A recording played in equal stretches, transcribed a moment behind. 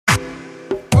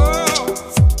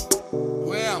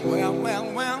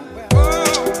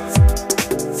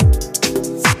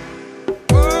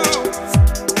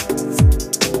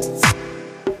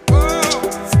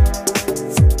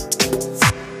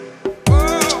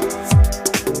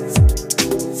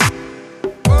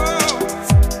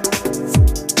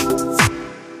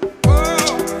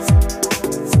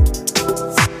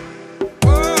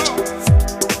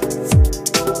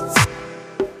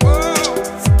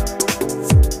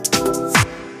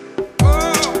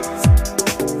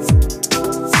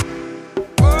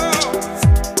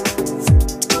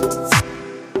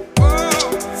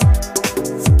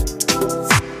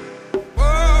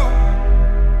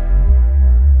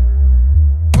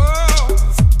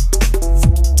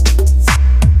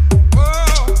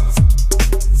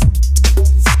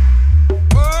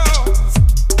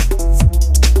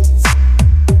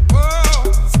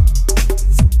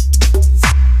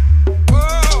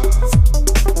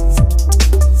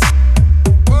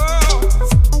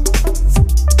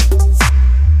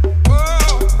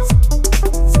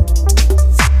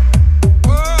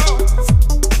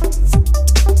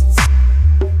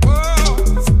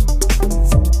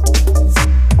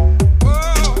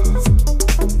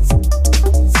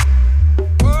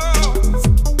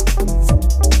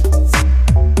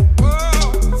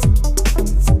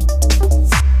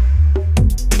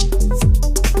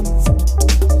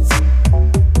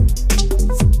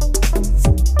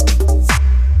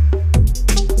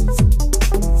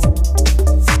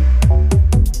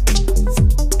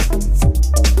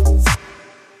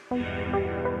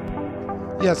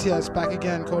Yes, back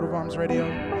again, Coat of Arms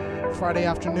Radio, Friday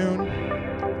afternoon,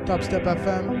 Dubstep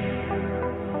FM.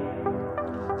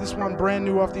 This one brand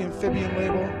new off the Amphibian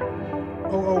label,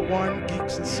 001,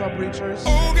 Geeks and Subreachers.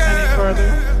 Any further?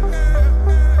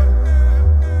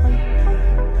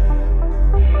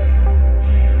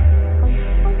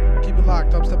 Keep it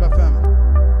locked, Dubstep FM.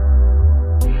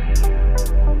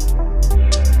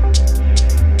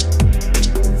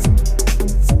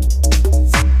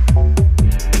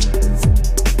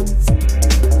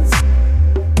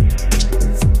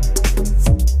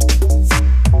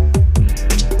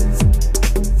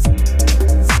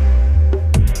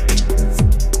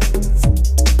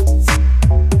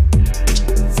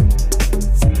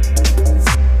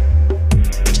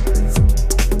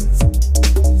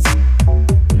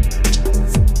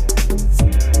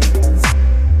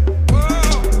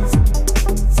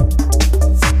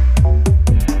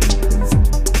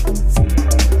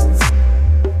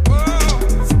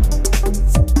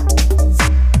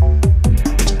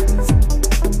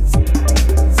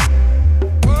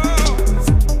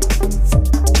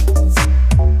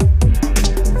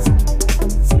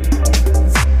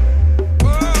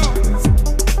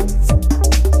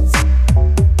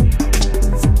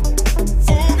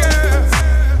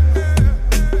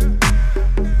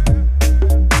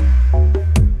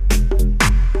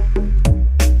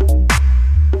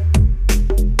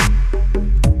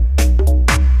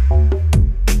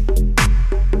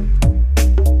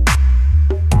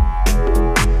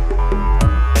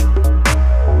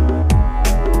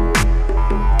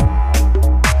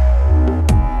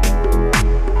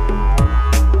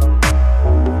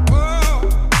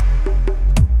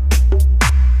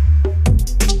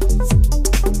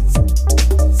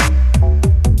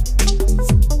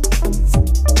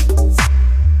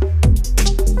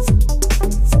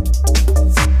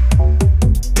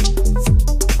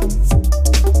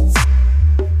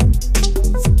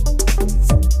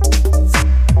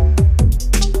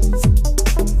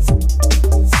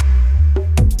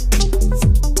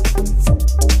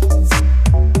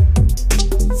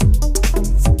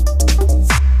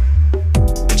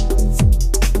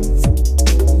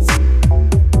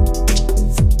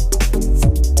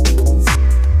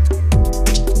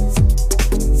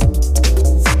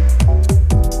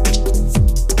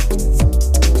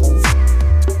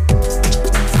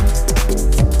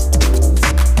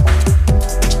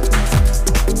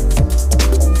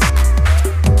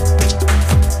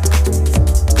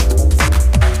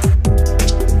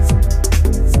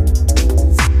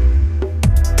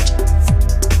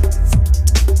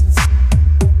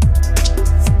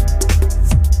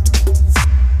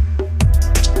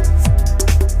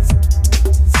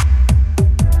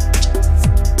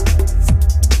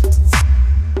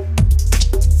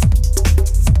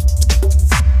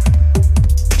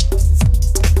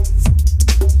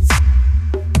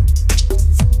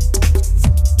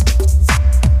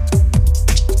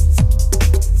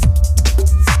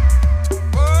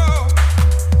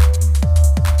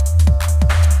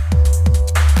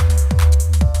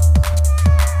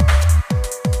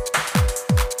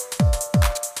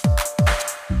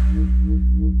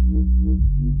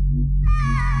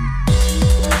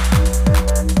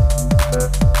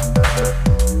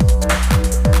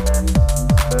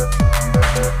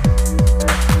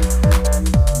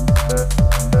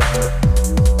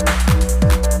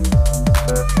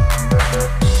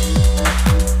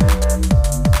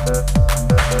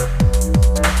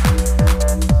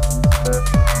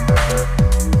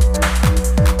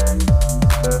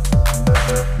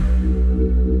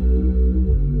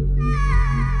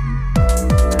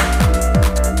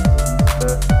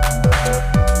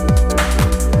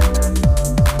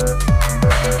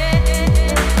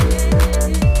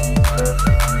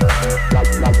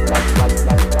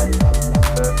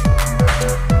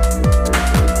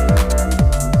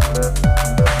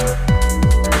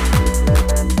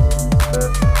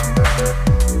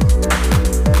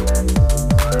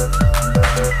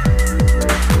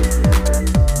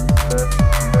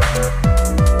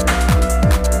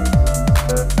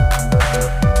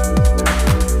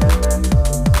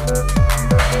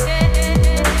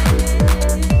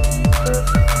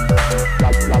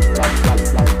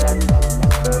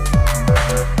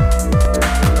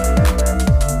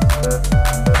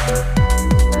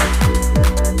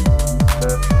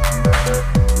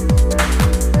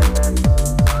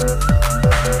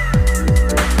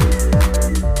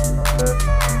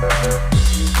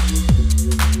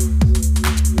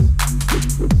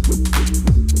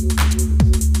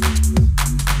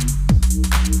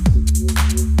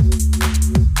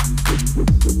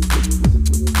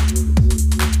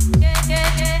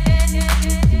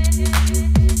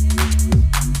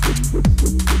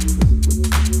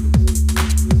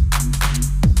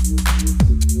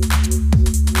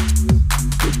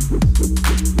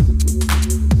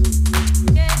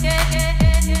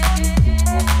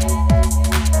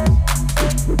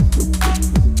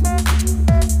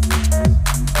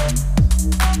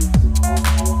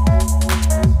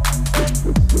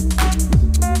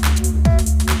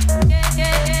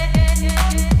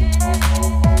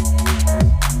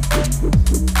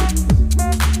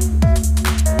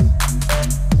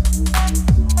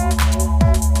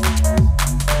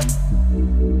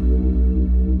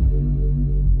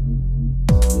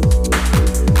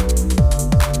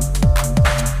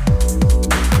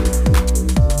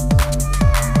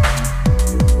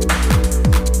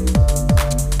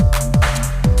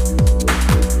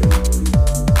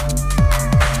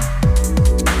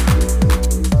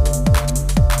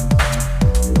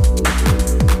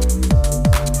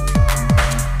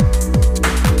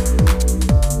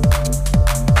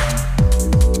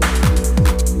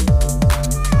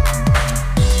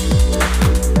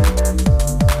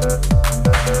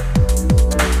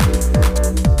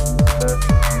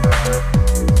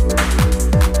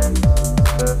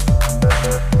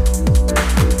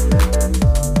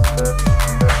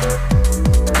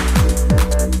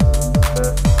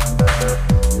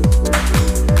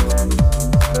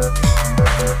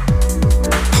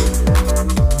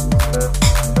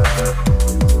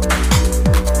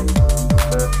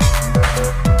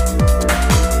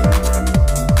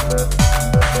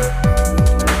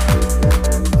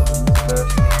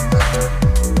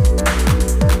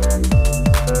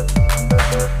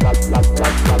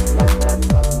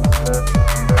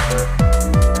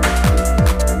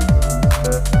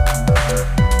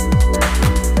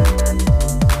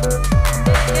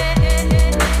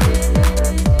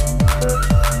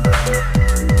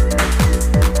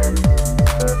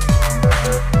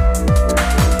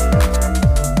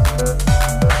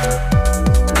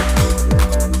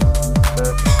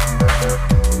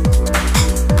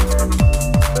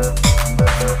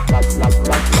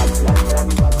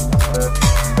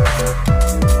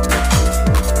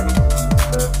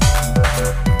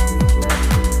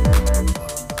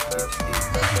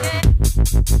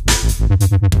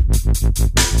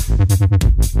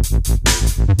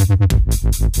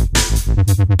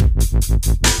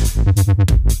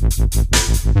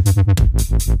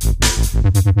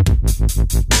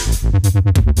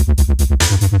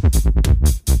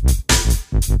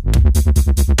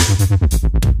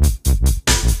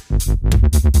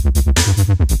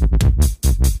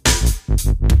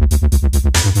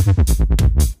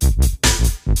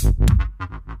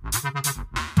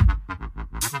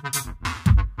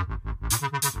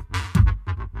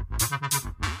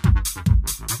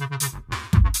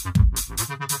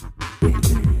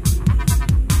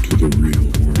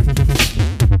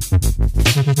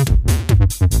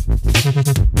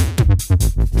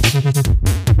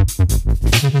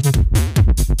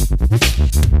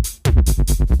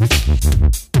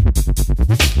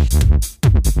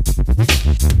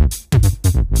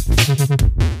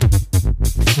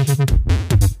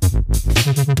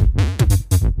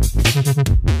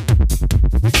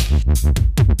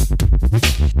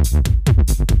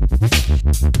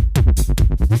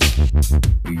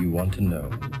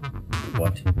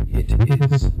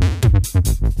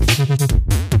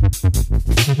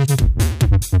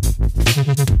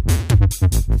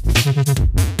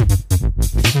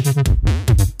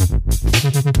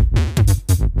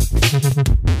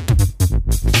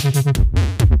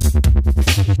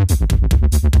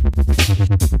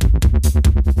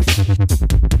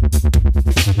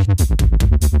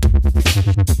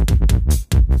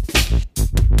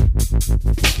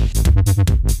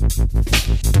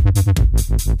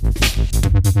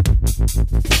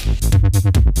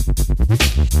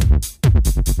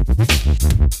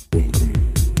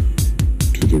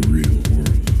 the real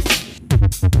world.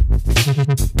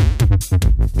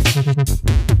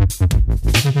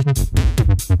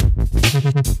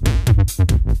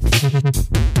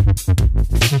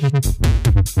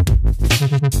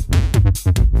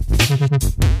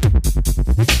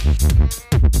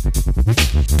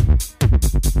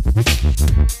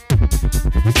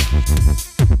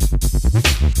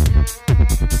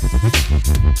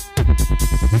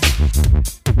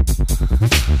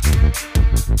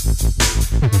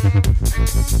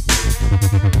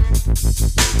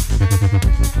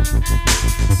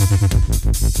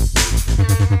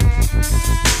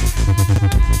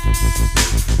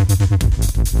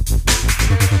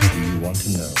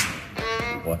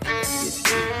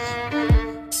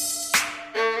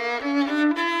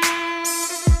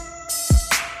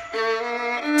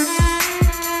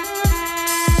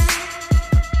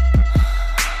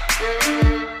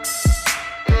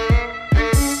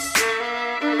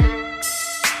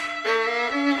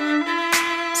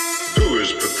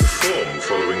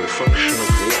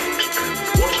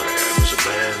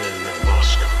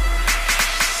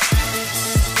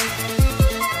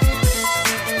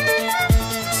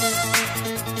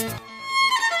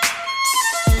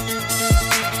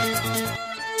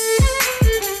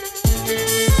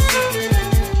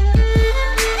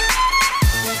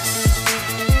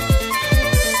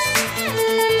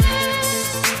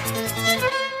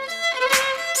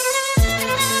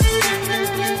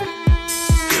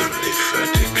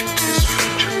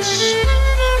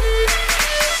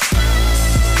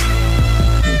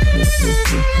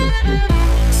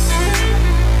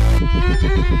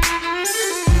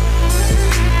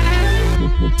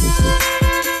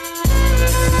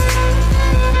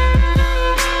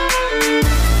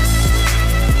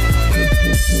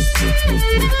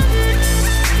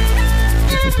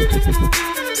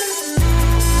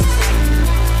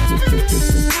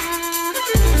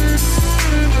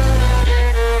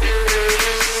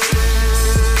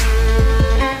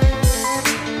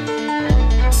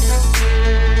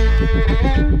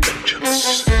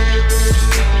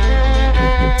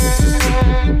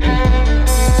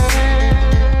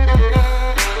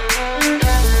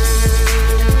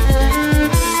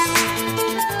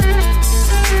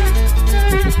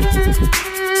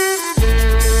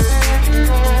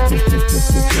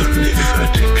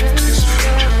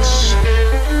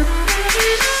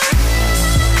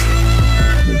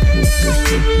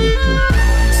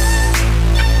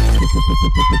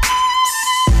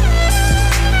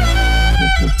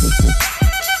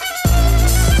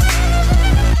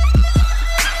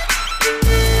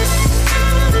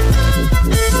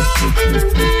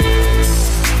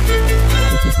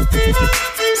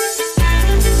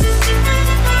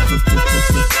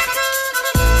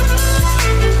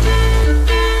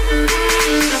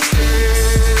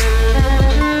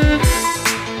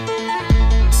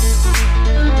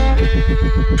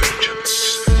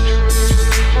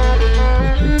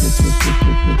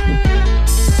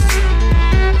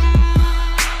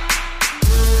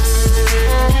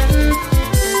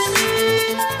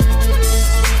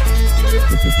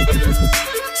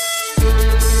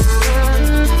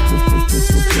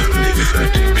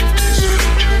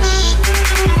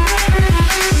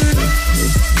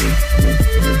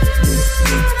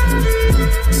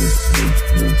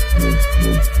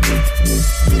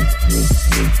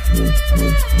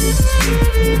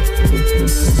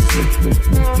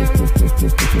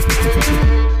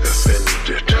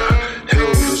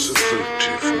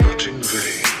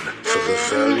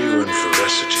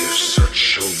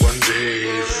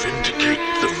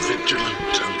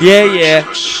 Yeah.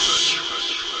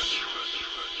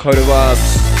 Coat of Arms.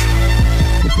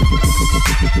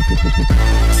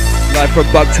 Live from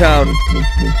Bugtown.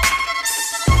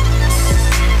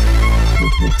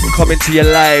 Coming to you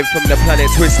live from the planet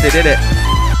Twisted, innit?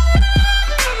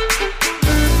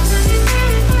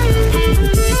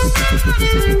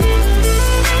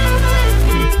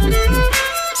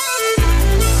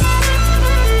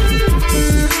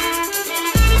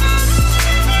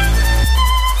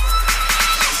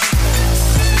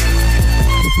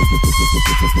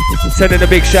 Sending a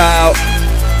big shout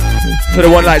out to the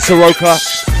one like Soroka,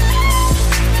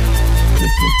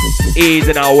 Ease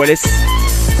and Al Willis.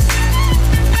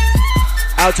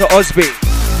 Out to Osby.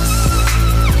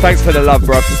 Thanks for the love,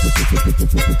 bruv.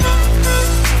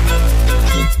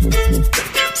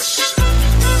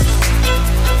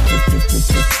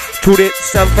 To the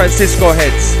San Francisco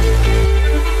heads.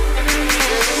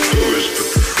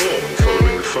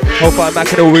 Hellfire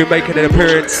Macadal will be making an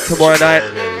appearance tomorrow night.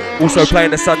 Also playing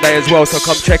the Sunday as well, so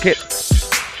come check it.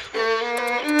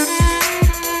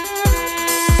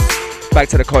 Back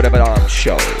to the Code of an Arms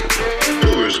show.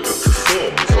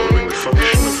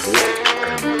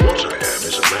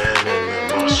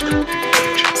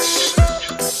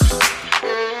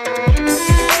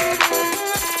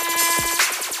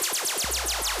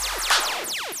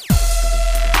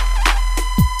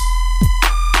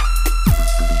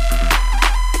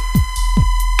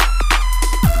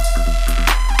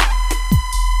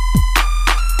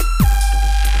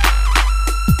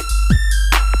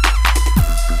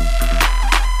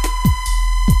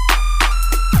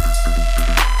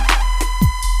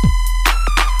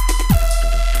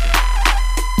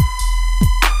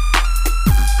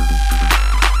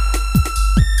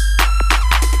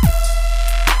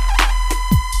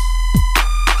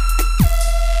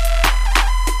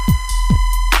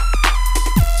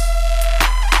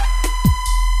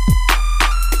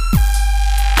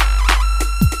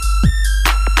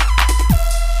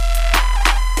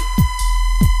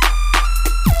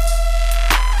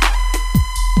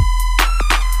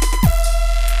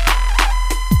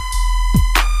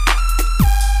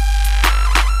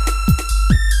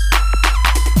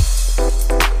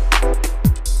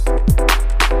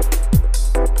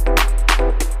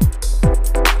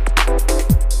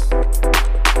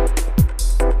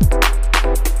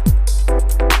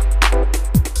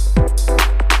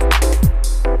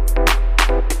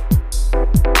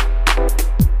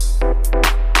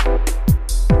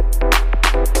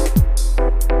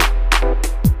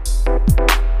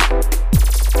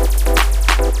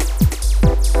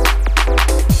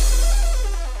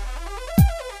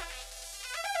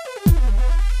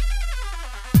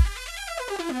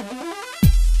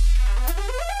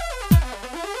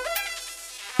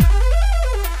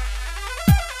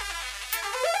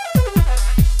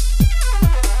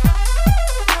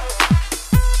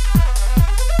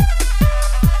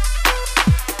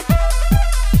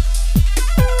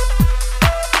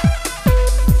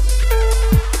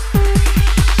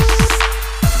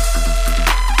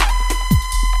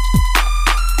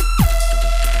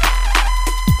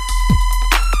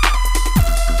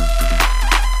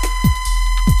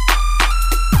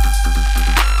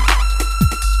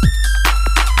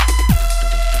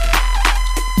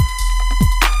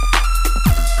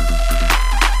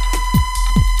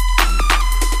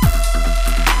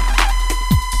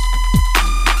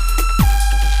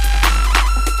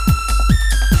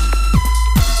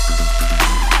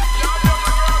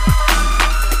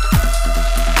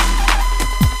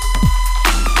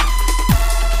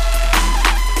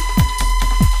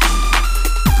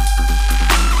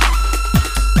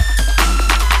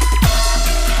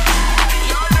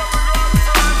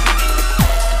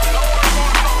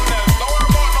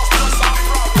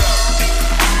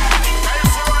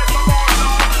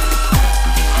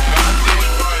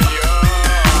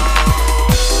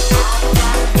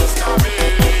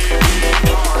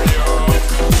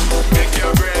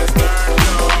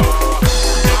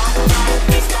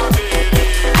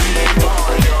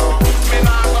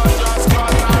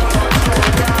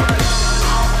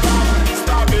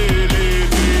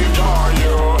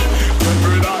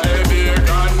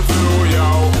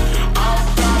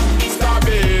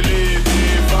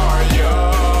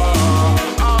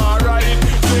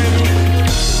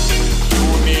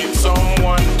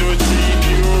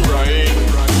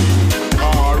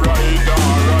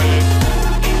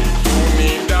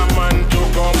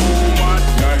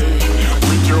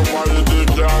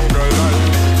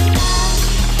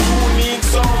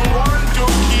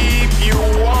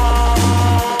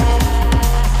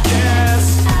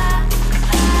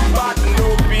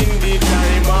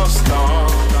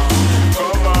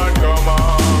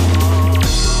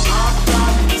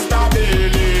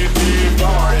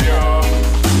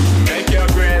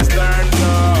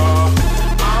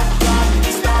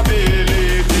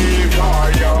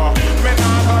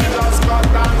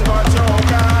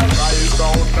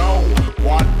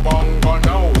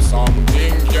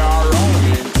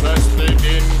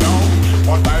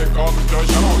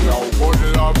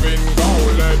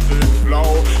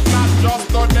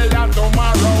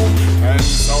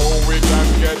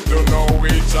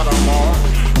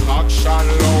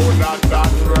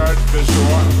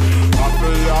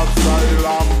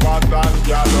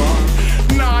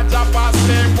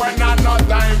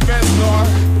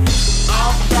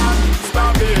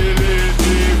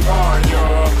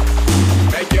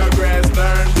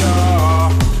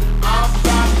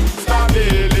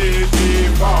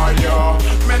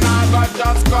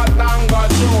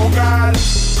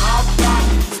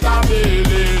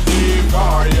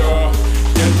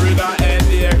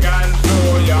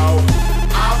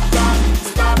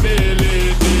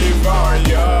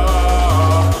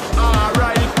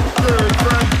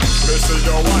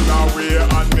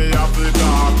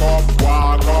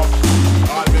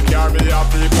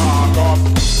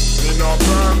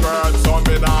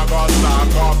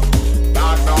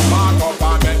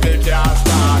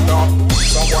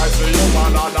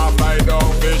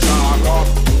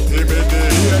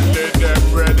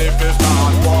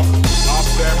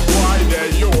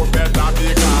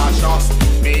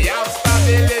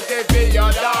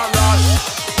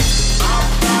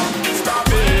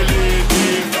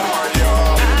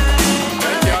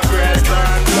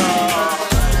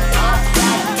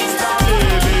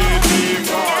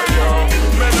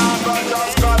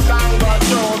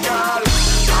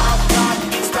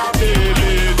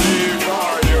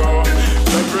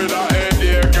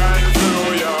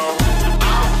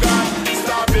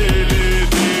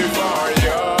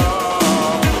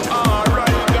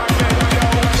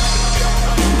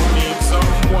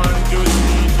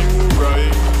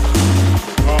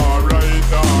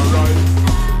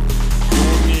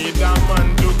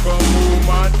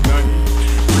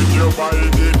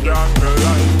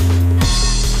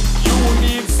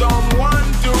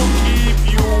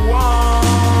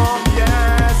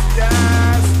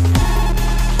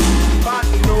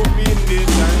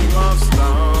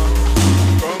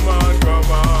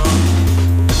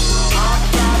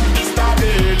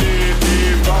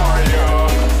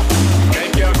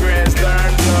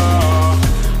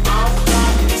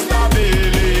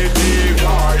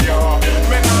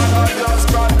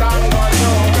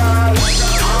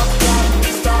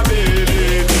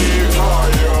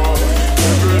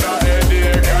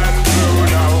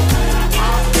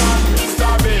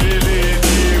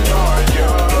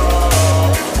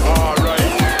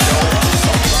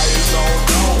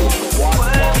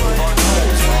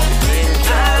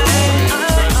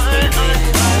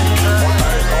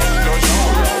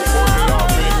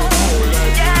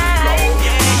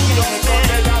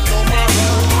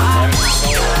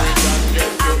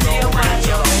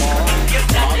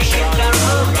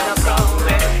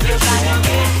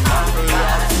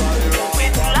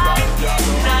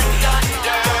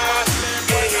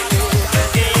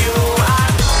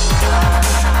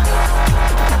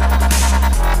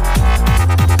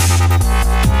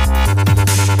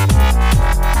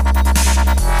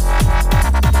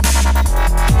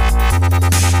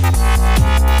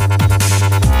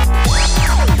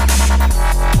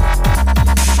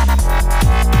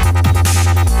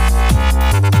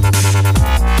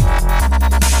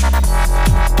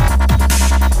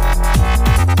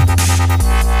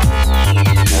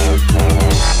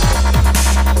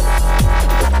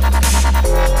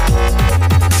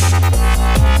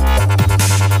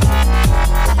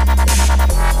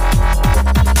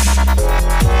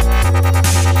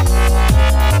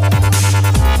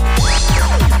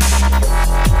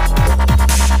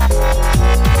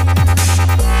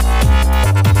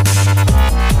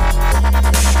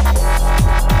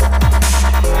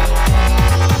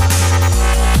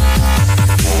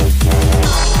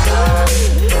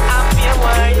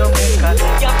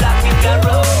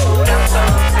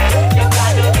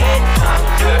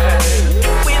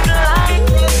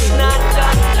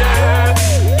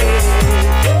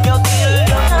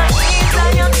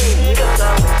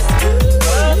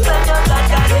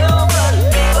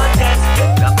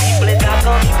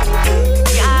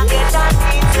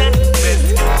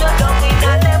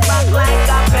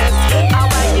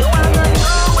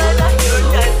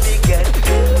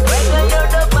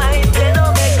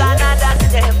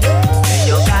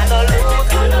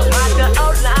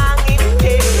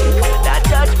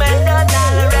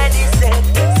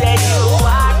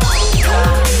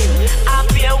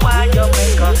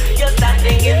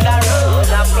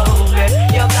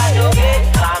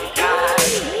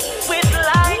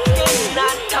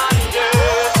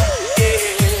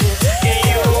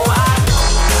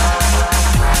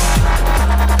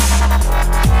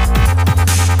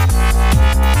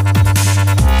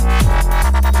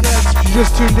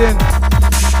 tuned in.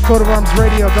 Coat of Arms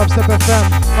Radio, Dubstep FM,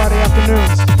 Friday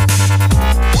afternoons.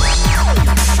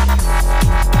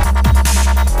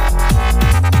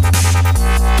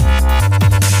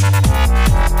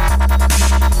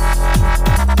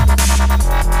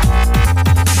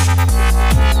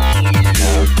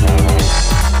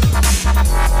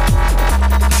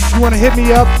 If you want to hit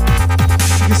me up,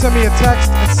 you can send me a text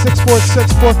at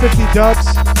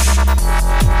 646-450-DUBS.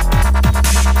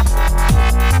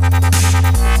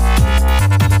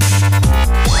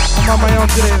 I'm on my own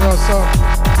today though, so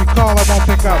if you call, I won't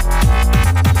pick up.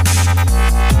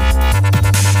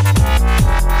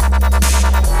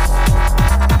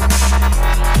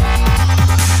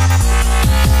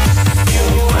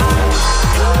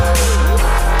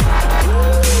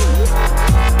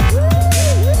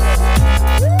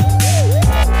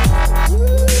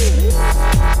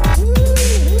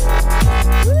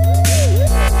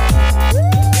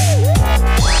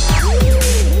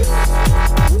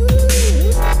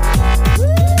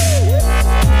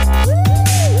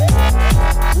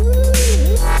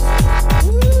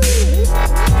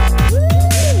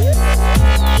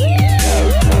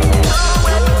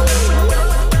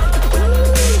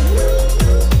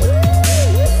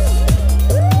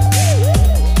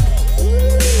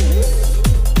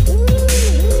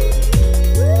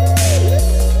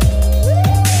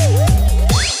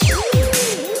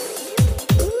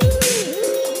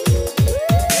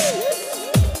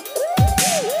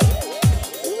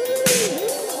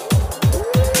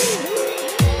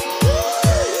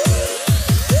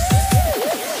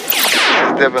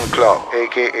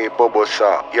 aka Bobo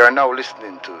Sa. You are now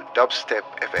listening to Dubstep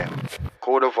FM.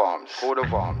 Coat of Arms. Coat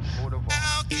of Arms. Coat of Arms.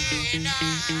 How can I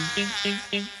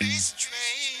restrain?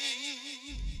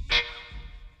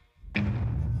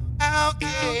 How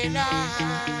can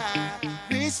I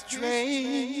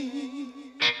restrain?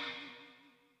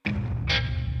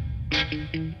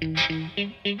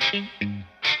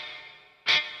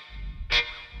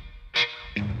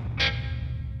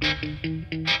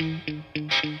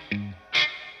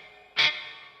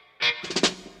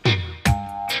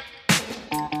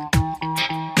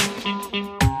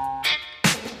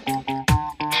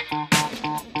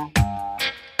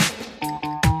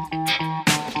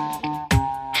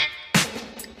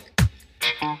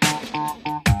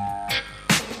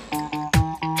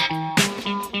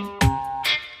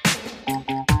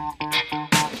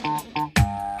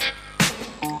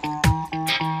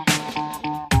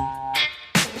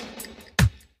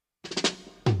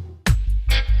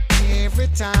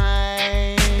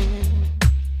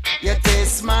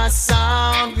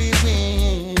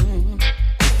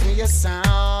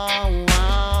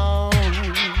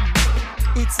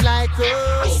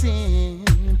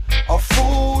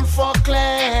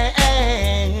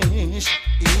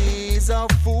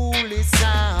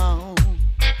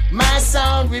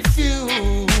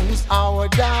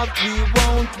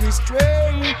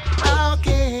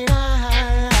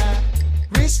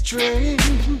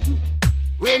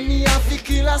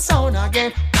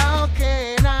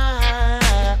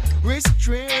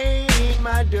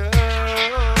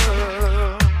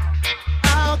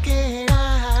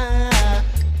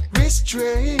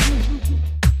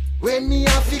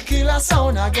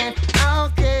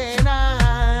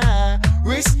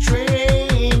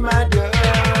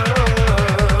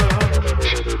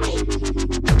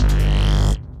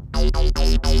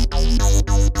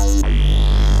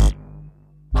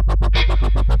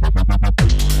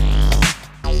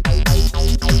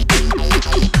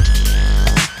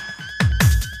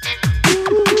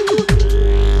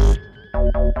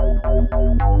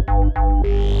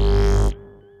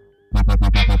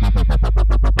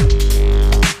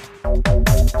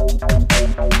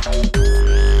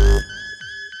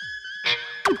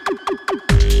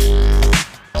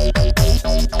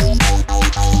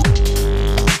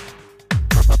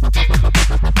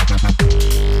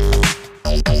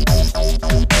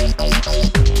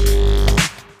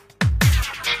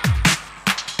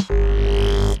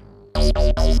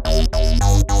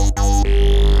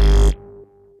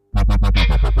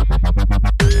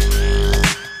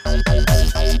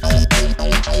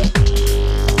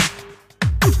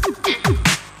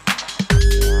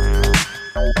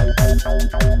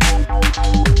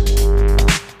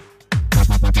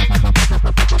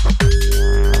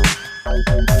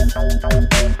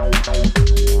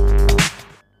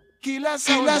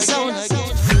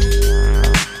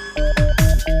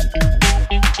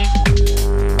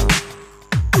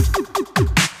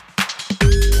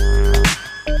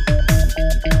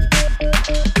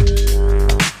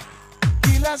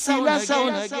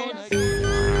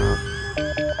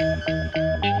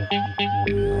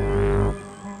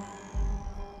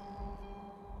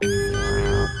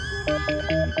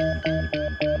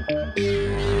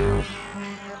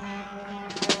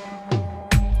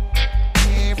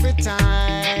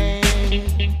 time.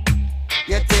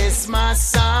 You taste my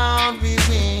sound, we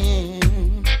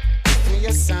win. For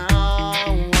your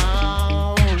sound,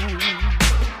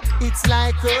 it's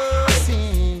like a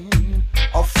sin.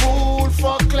 A fool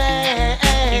for clash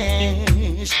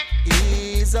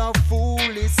is a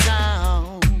foolish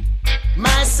sound.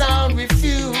 My sound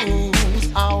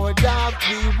refuse, our doubt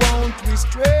we won't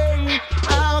restrain.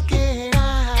 How can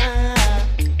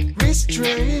I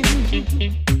restrain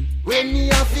when you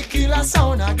have to kill a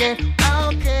sound again?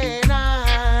 How can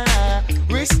I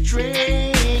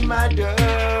restrain my dove?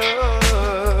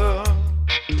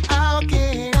 How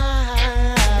can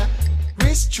I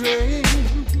restrain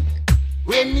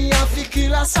when you have to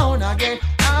kill a sound again?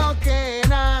 How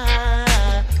can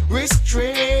I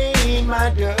restrain my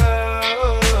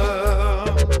dove?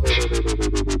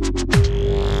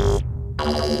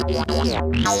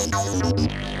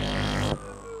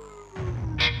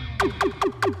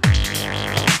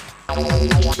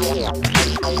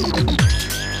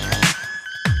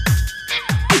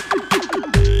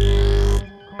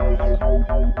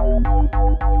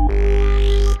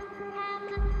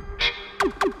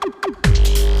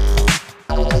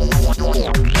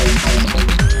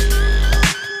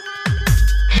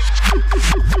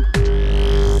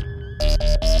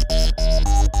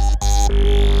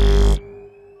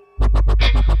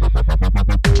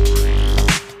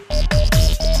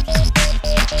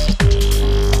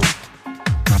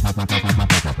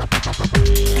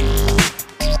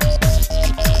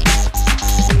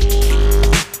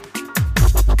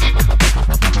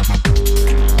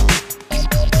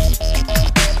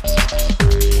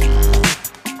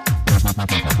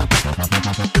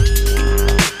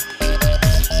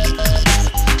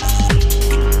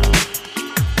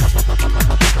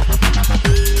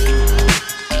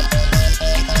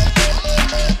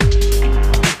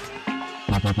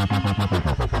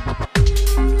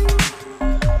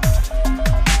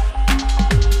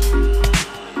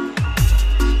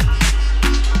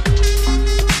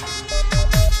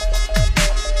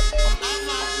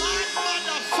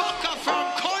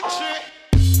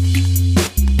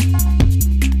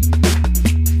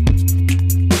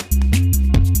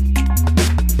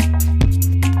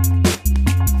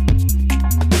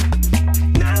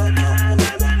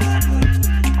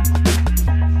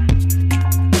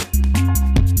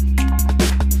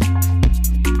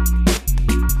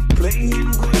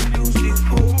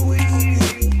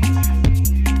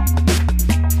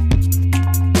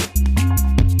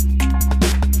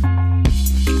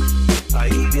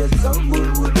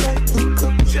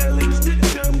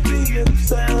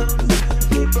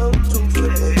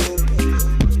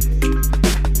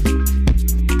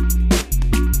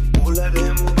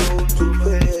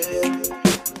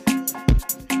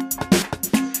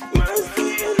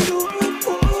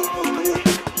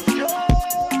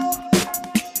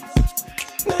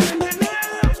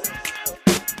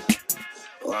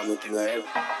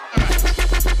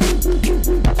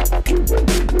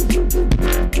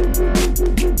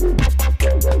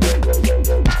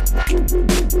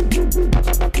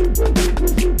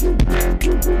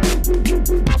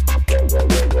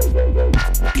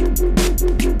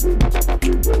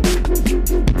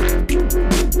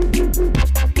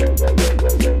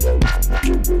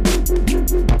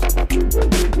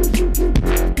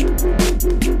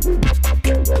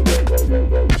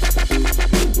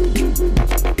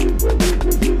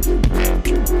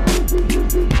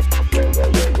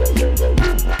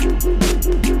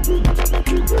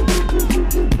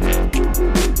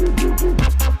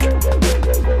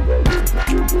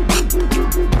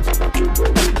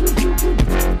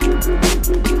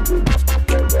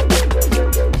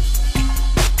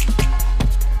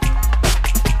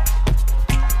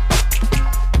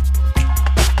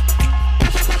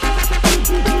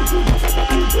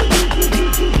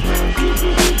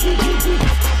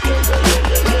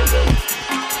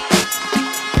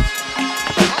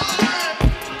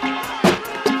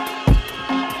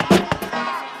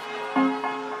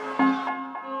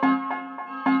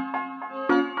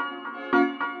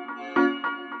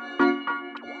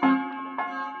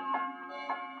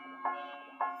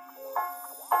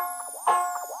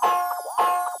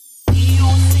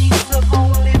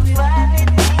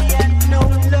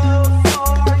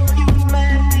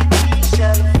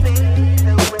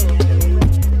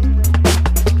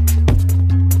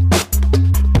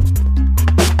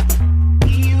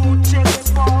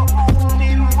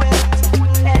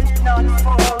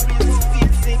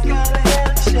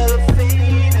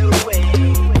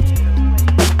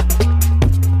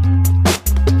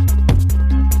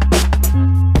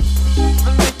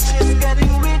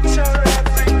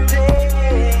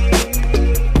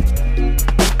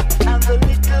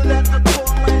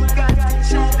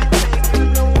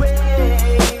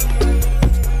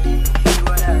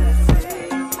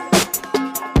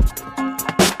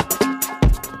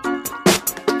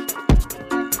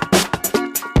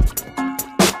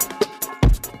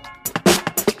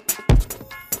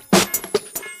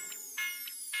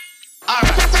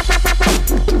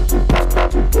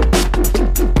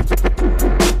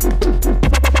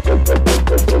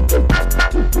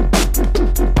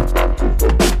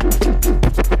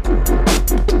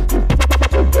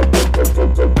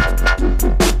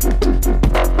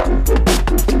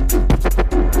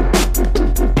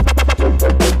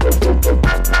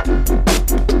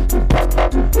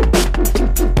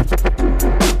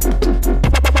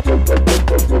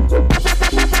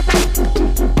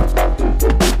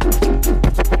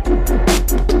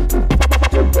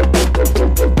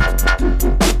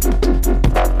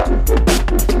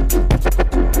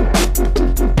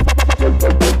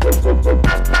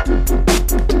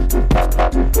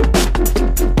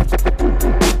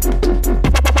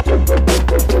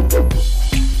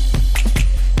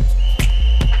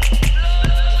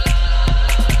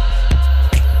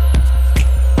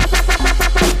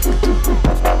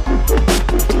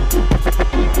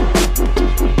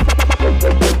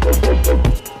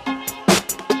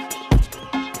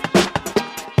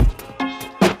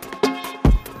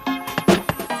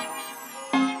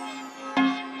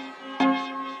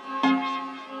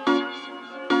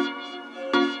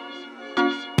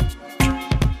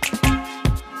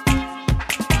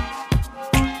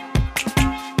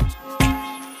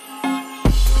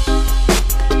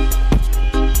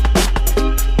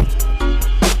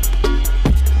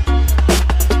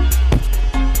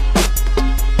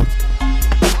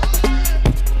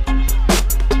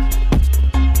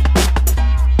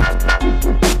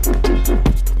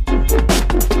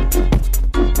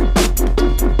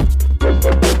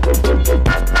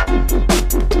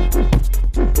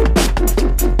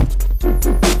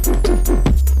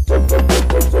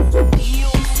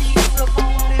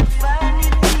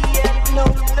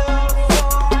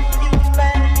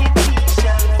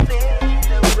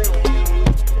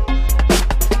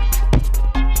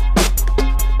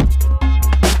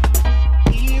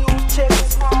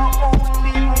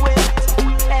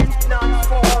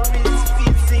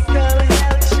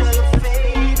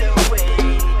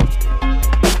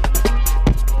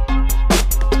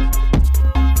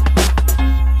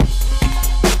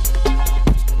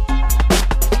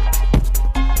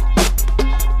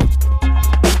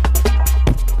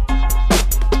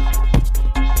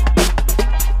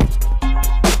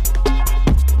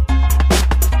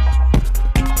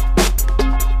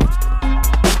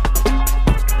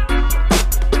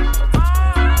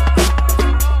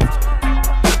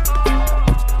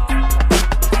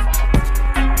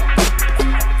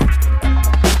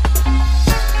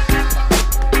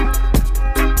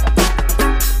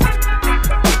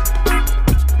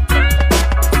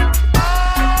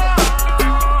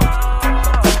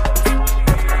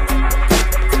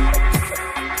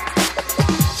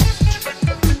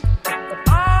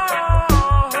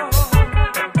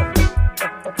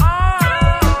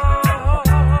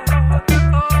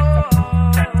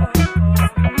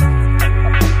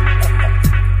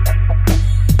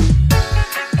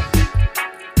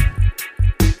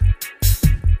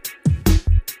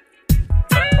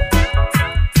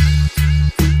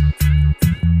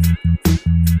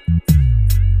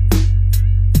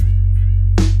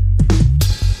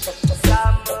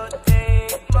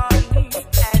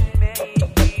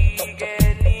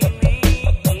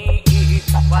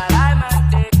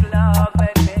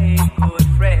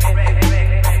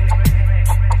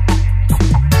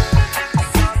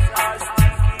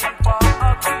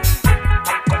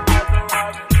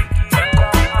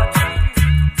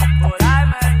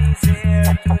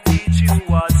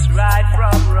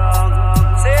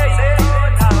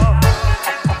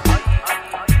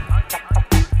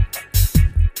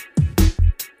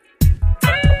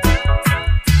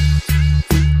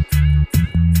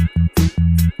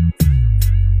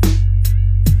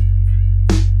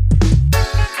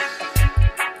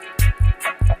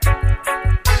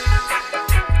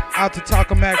 Out to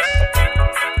Taco Max.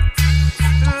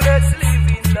 Let's live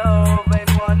in love and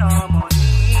one harmony.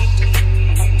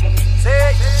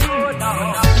 Say it true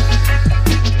now.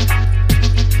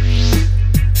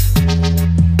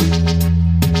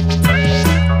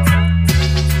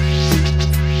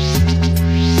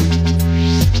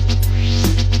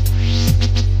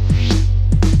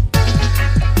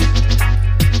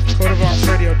 Code of Arms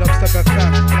Radio, Dubstep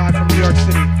FM, live from New York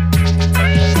City.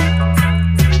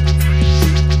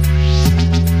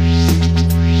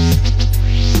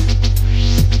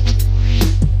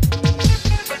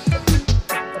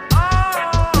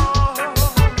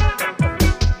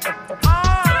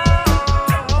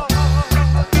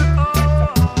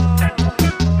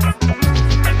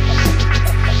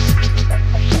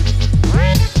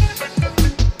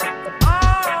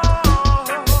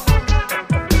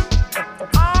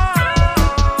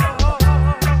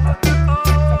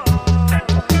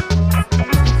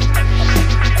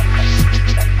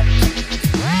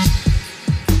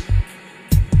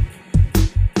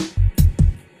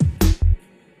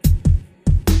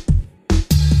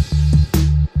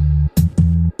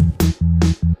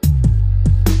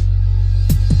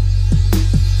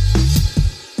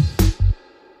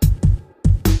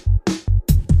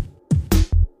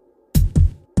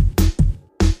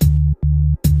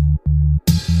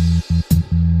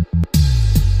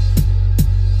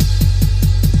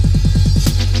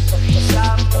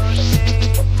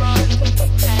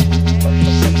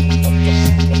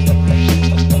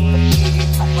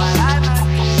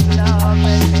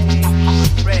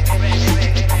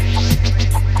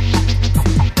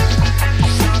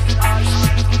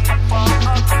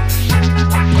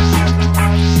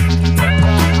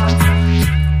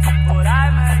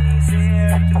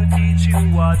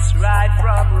 what's right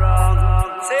from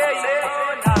wrong. Say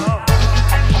oh now.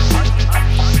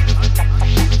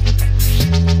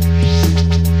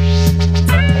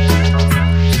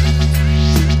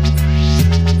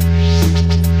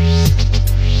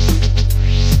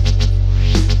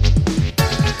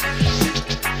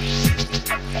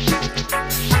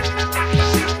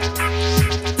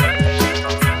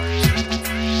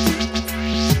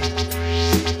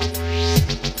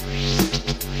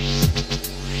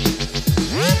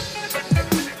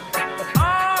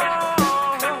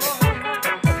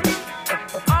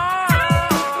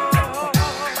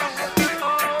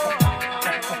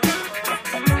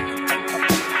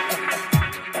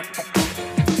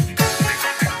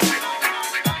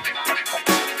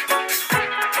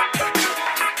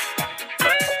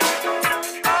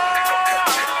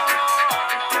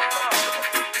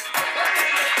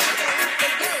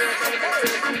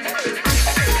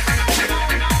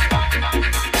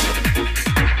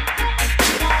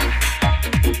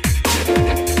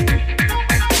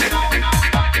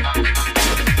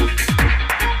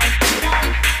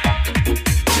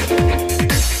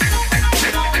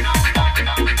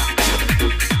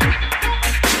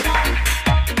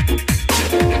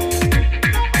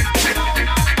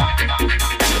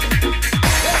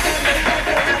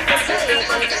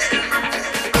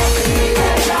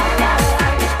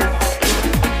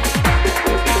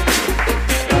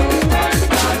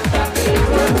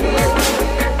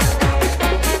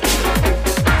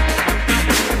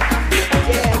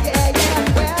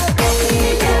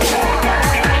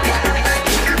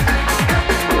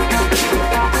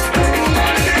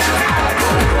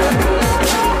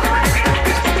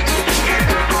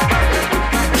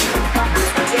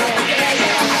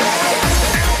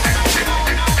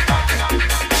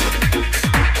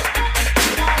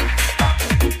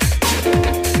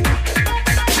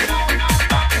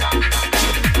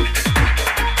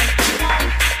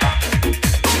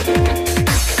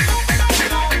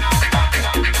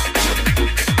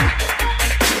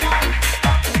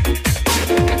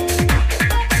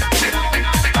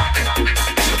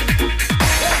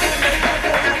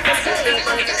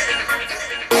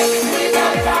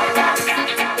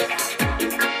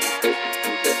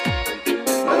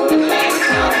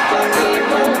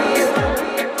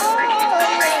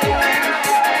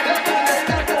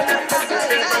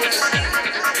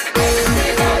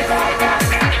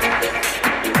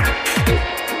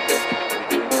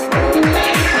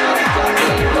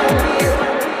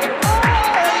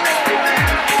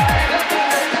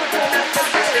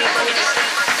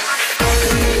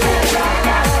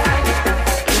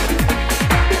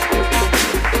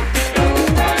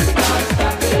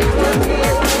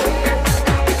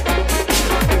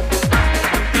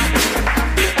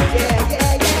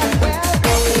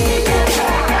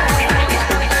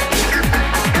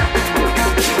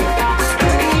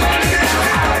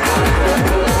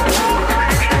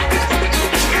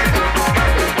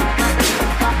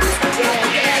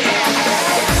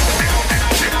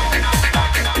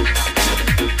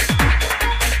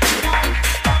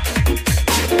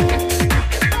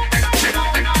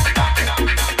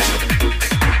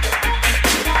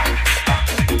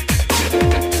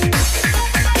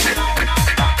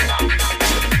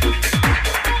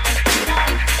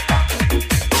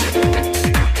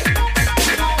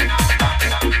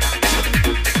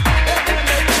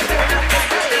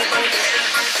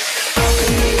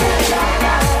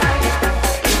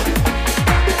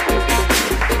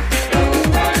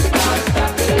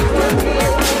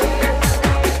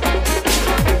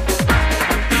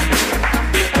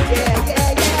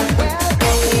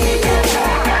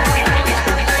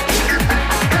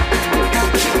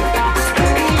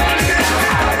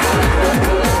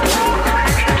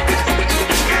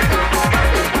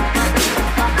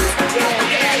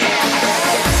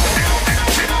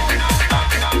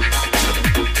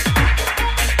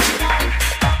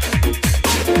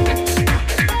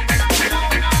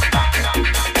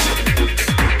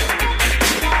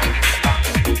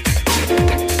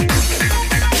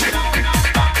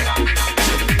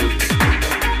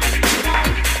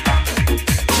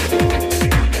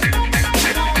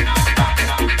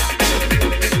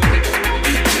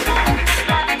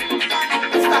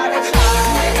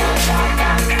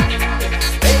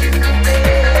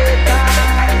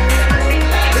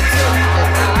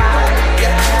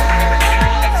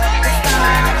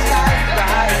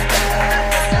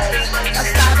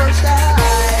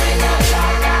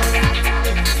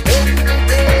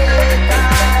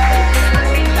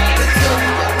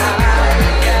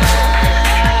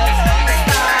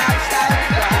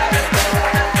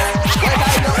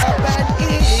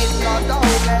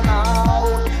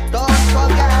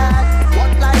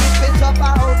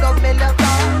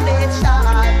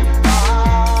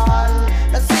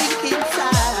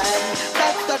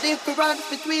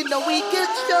 between the wicked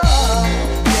strong.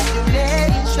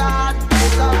 Tribulation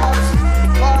is a must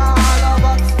for all of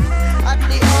us. And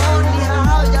the only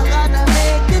how you're gonna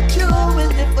make it through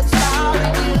is if it's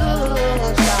starring you.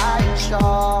 Shine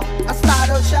sure, I start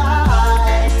to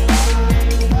shine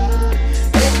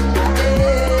in the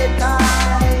daytime.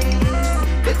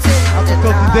 It's in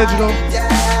the night, Digital.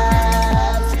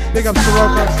 yes. Big up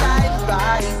Soroka.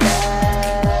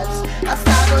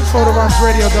 Photo Bombs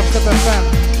Radio, Dubstep FM.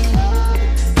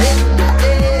 In the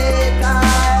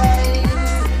daytime,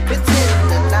 it's in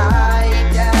the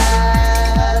night,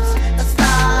 yes. The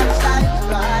stars shine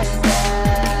bright,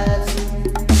 yes.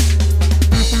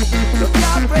 You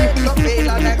can't break, no fail,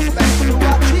 and expect to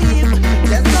achieve.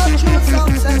 There's no true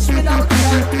success without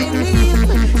self-belief.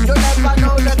 You never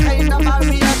know the kind of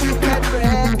barrier you can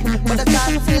break, but the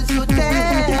chances you take.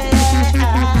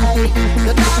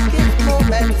 The darkest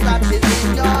moments that is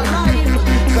in your life,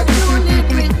 but you need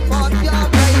with what your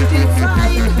bright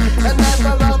inside. And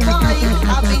never avoid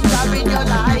having joy in your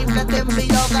life. Let them be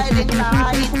your guiding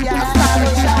light. Yeah,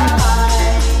 shine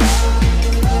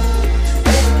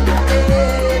in the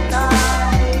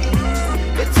daytime.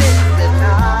 It's in the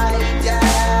night.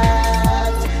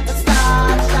 Yes, the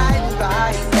stars shine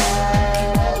bright.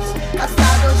 Yes, a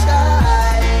star will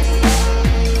shine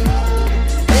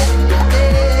in the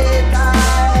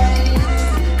daytime.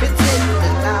 It's in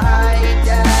the night.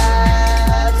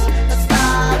 Yes, the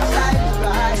stars shine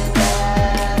bright.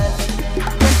 Yes,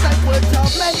 just like words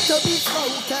are meant to be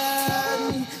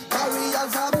spoken,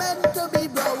 barriers are meant to be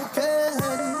broken.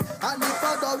 And if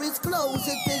a door is closed,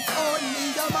 it is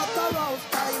only a matter of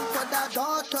time for that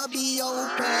door to be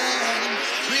open.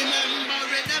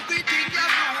 Remembering everything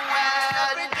you're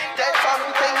doing, there's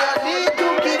something you need to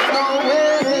keep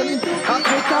going. A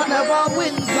quitter never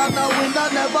wins and a winner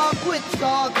never quits.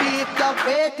 So keep the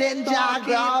faith in Jah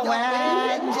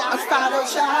growing. A star to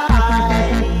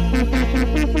shine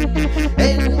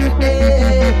in the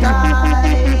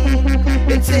daytime.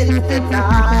 It's in the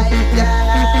night,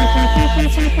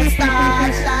 yes. A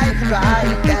star shine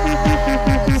bright,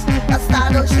 yes. A star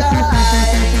to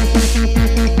shine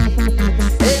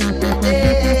in the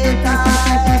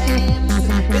daytime.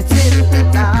 It's in the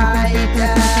night,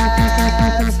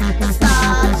 yes. A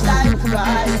star shine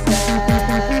bright,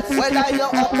 yes. Whether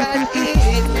you're up and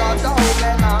in or down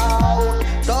and out,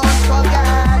 don't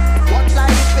forget what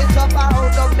life is about.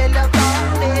 Don't build a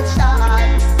foundation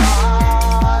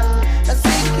on a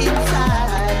sinking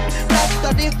sand. That's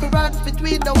the difference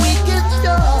between the weak and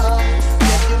strong.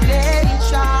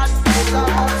 Tribulation is a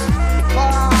must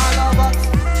for all of us.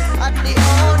 And the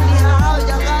only how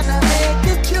you're gonna make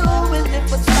it through is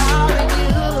if it's starring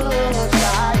you.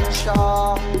 Shine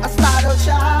sure, a star to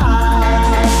shine.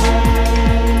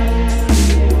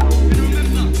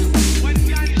 When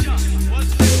ganja was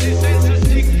 50 cents a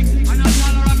stick and $1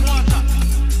 a quarter.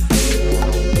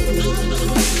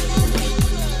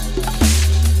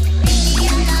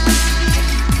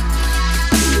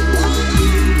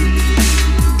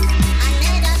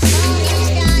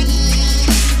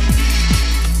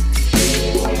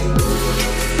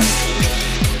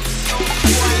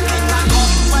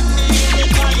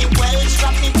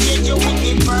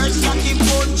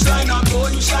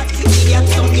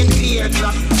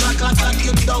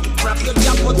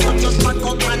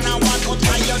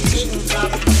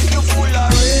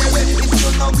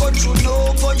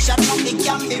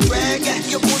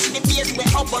 You push the pace way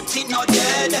up, but it not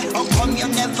dead. How come you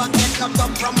never get knocked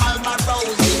up from Alma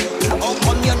Rosie? How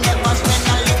come you never spend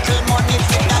a little money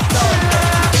for that dog?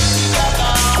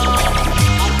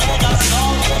 Another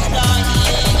song is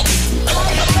dying.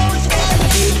 Another song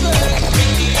is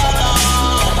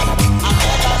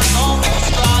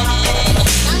dying.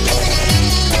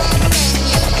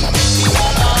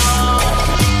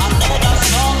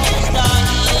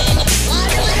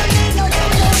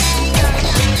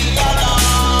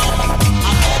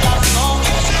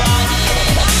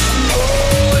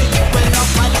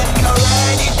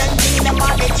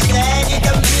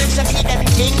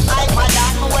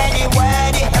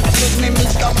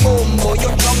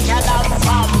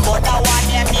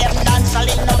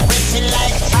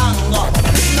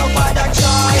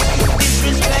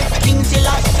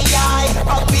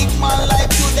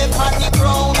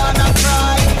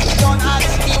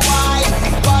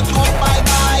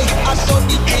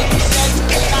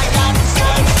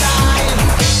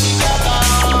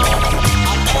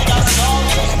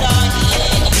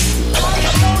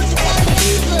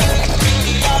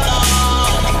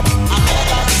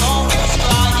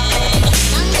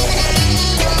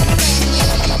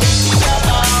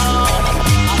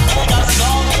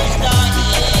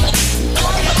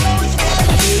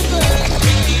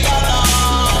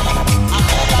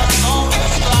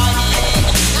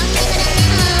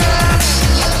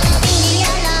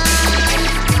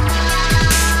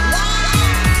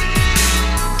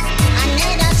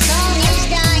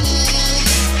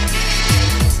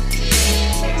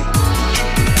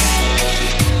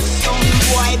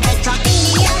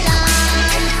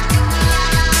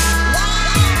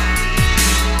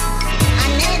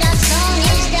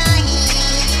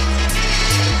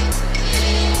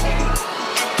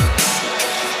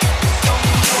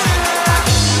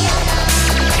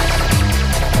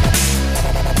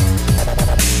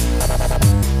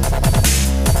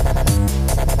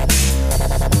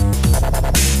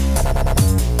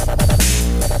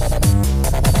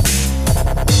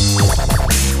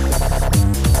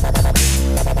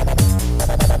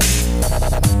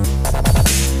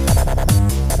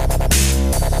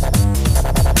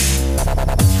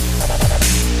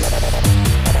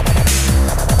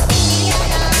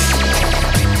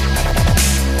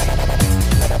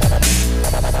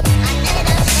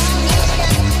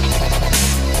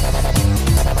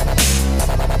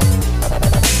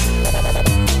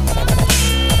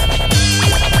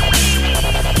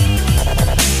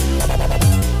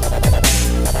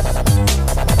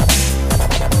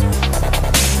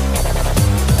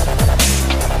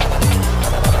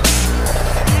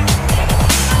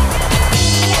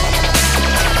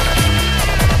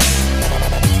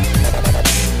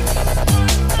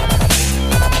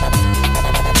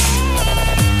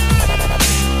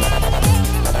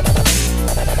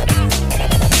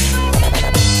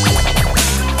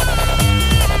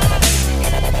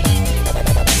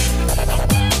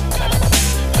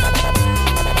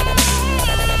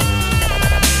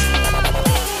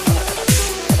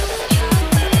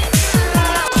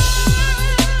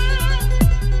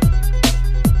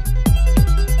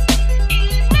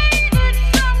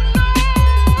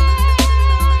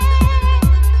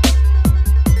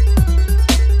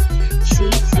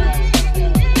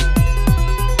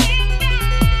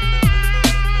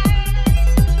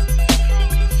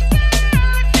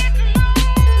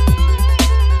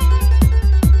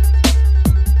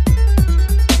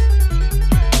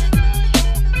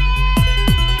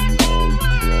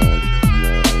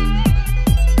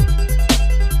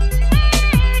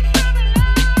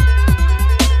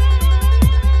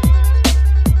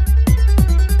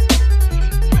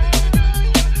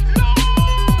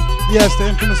 Yes, the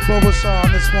infamous Bobo Saw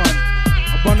on this one.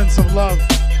 Abundance of Love.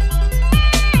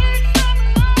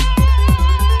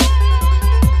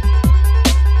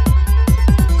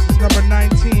 This is number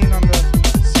 19 on the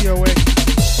COA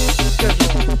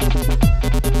schedule.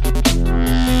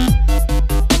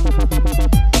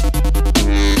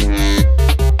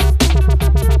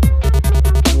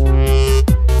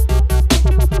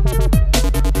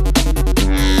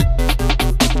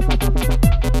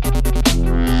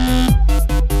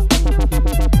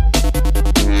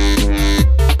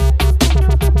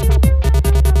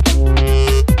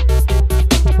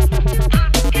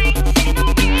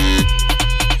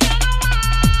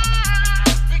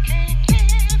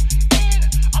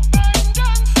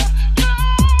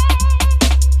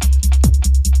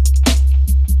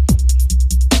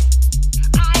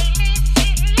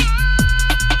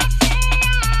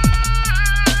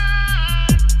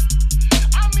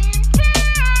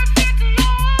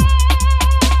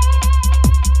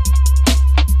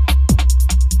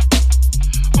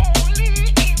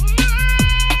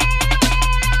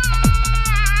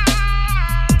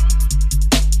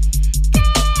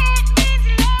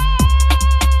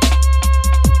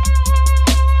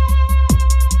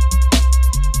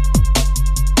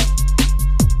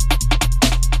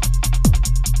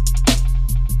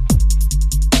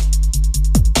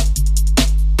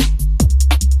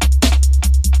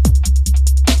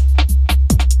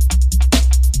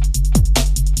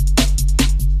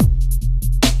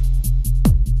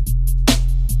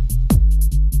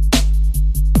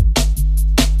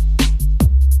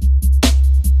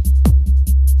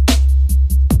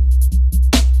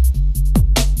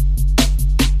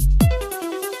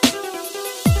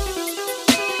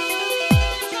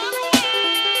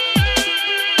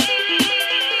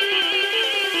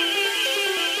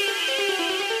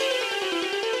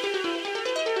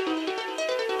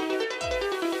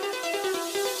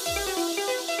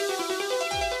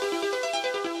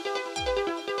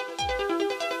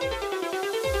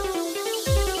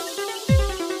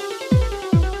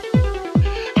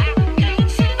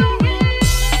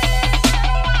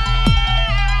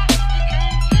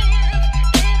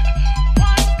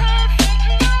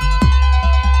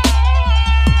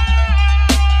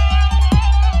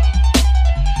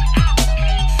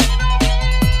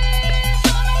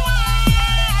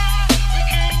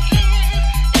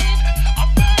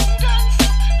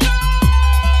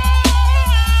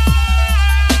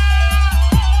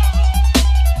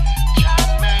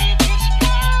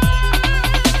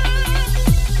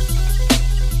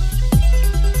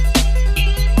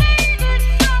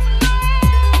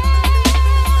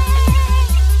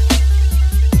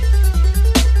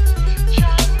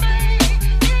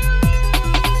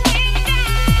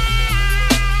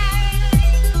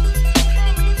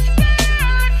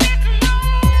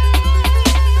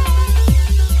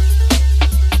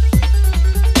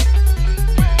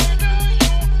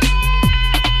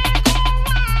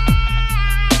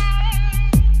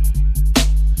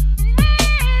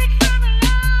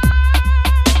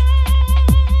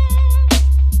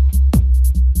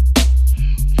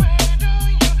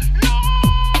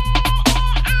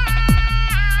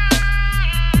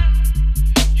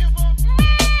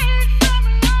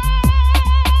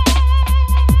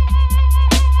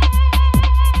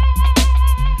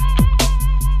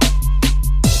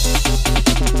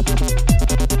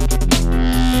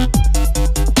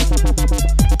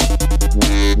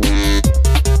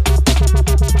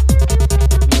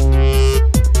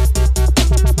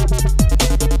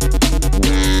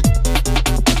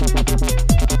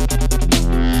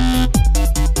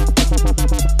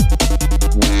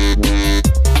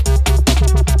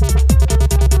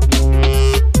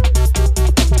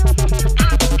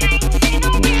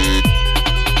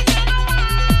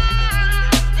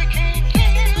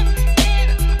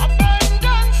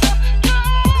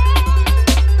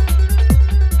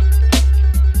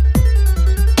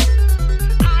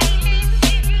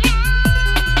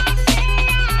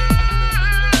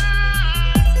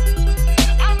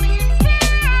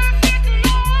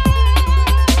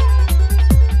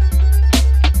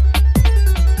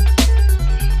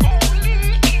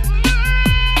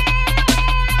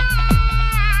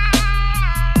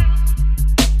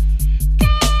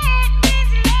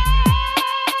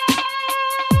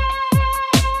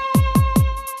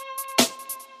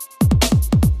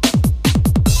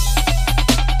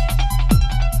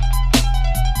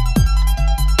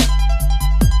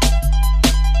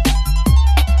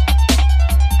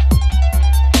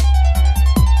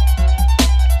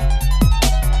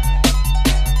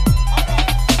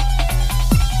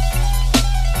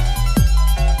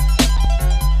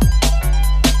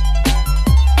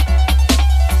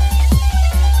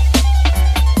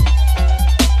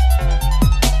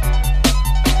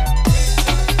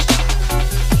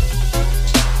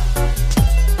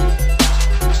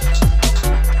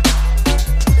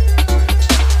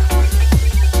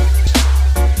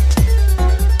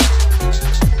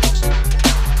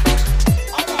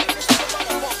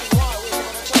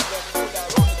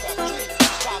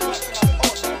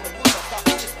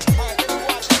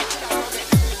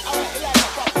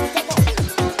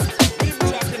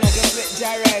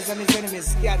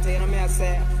 cat, you know me I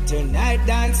say. Tonight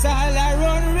dance all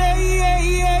around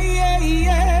rain.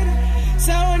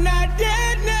 So we're not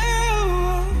dead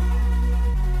now.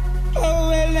 Oh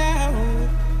well now.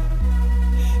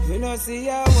 You know see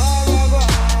a war go.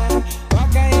 What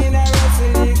kind of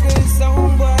wrestling good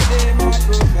somebody might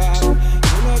broke out.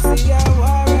 You know see a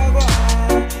war go.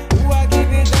 Who a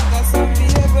give it up to some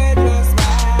baby just man.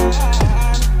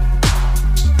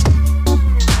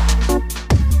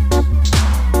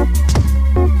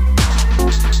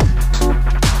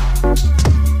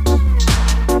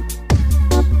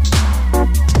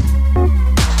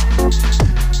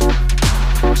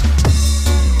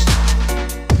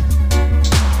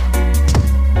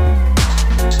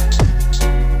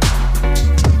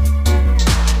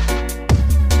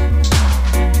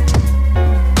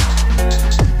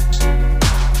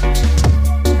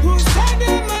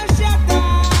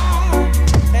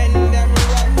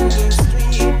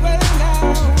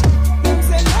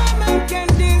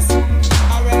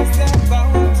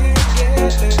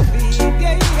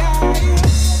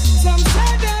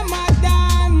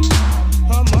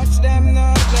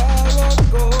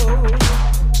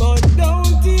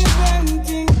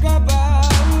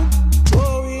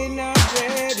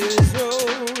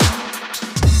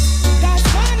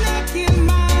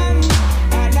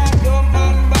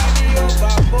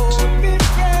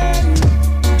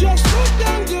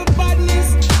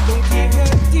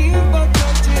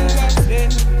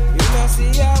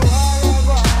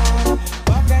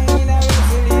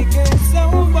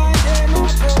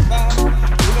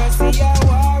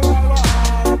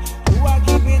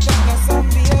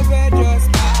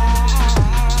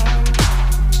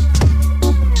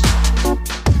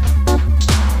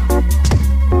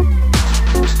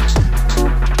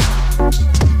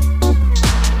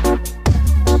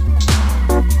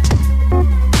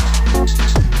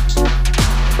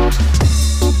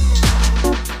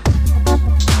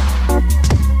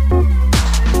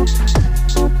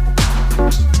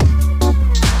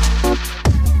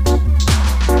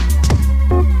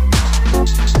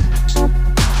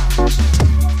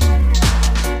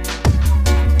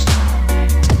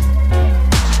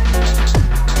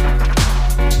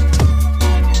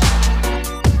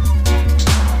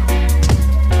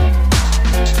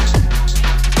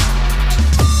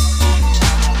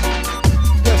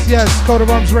 Coda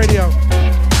Rums Radio,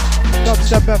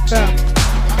 Dubstep FM.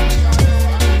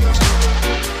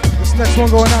 This next one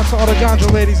going out to all the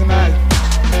ganja ladies tonight.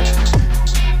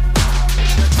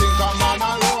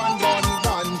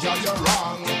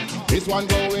 This one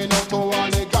going out to all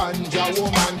the ganja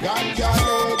woman, ganja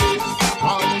ladies.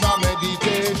 Under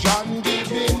meditation,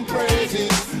 giving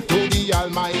praises to the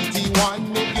Almighty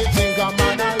One. If you think a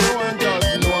man alone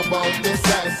doesn't know about the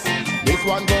cess, this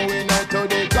one going out to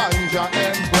the ganja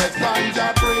empress,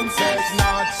 ganja princess,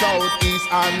 north, south, east,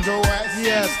 and the west.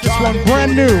 Yes, this one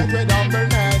brand new.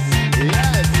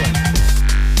 Yes.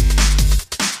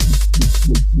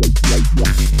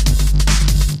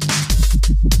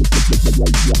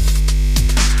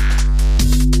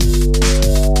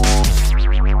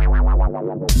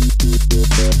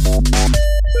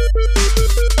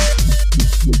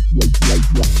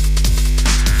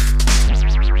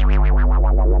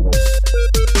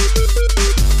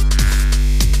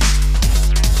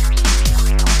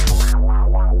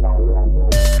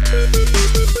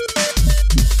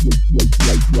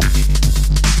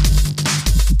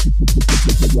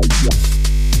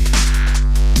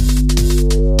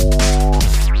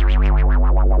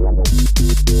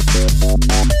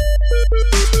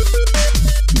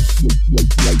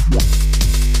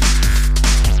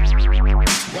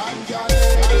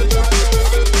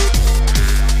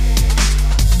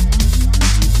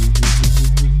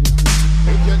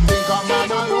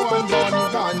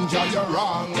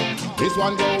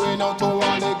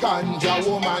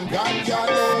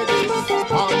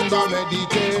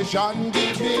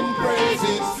 Giving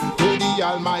praises to the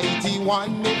Almighty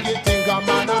One. If you think a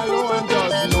man alone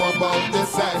doesn't know about the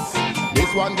cess,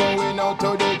 this one going out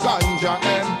to the ganja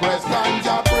empress,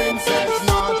 ganja princess,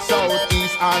 north, south,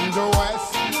 east, and the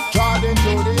west. Trodden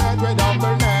through the earth with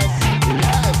humbleness.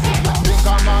 Yes, if you think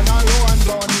a man alone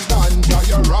done ganja,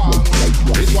 you're wrong.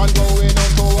 This one going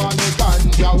out to all the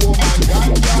ganja woman,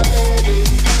 ganja ladies.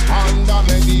 Under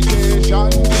meditation,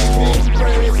 giving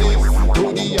praises to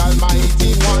the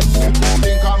Almighty One. If you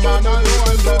think a man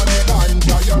alone done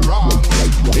ganja, you're wrong.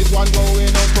 This one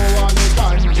going out to all the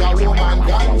ganja woman,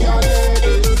 ganja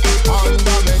ladies.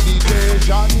 Under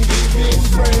meditation, giving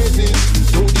praises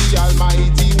to the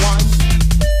Almighty One.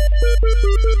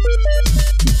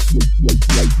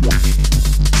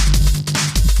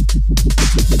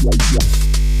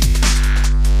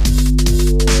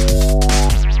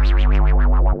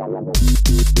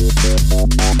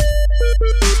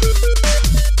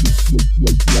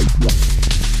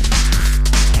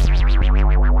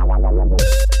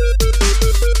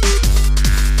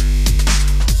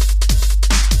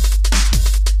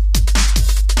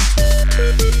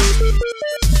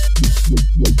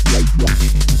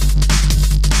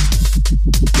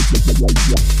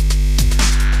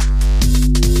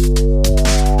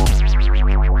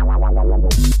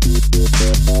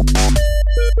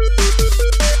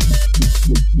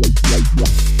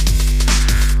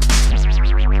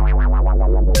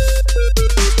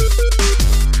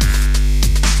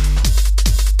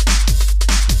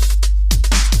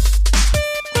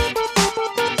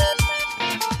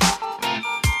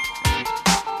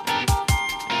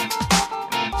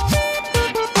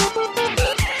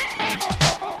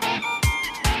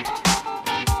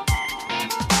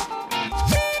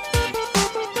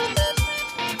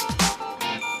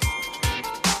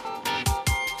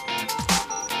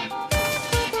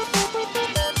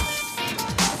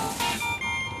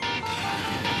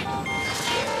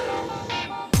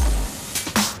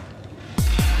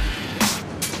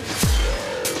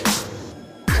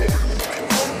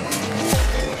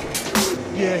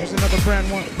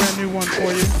 brand new one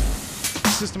for you.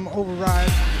 System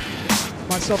Override.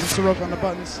 Myself and Soroka on the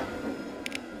buttons.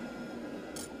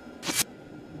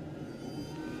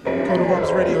 Code of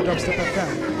Arms Radio, Dubstep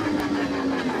FM.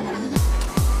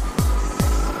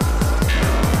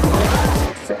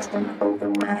 System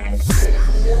Override.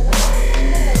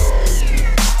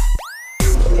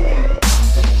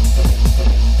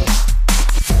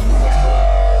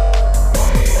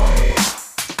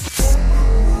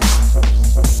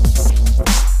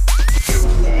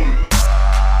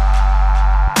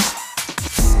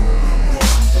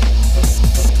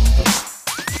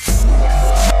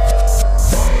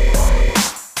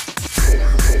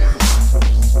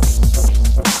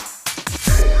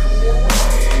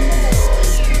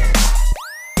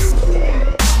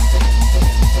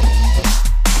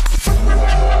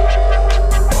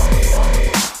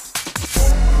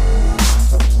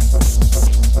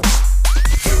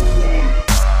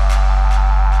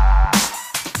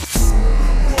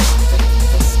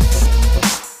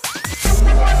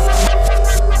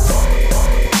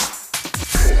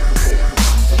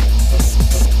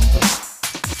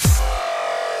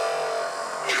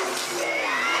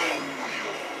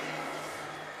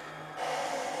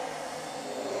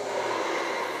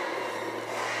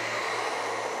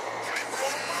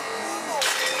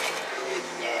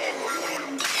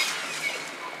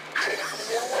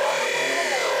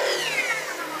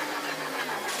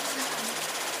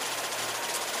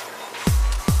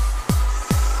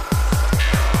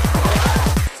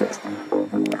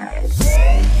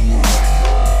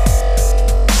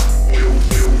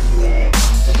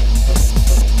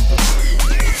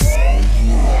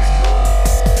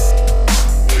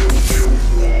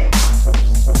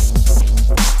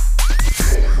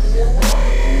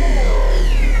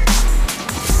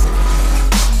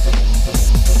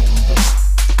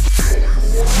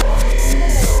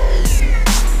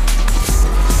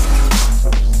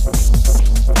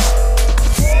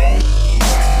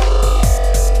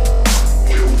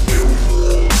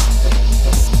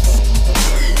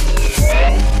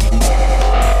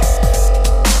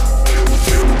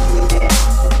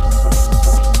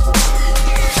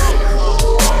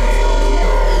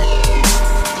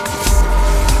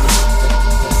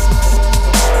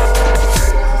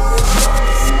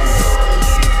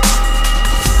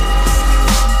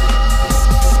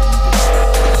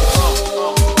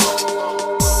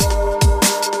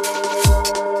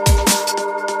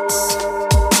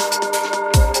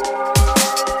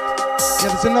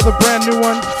 Another brand new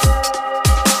one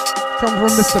come from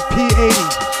Mr. P80.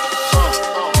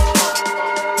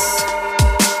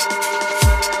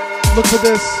 Look for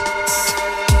this.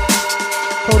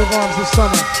 Coat of Arms this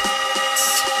summer.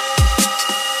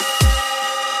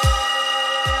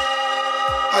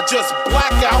 I just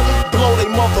black out and blow they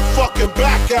motherfucking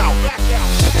back out.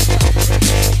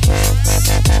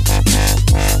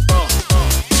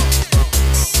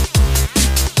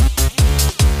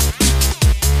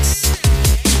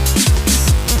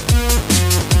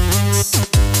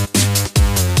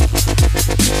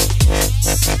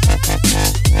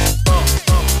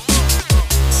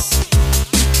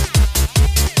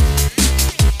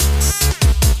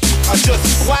 I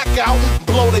just black out and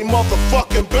blow they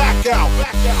motherfucking back out.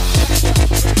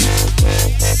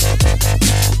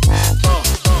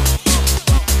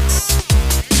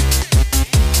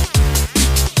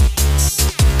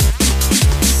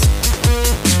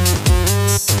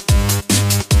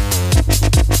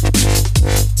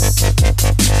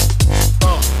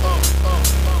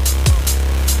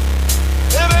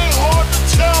 It ain't hard to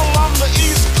tell I'm the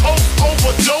East Coast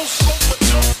overdose.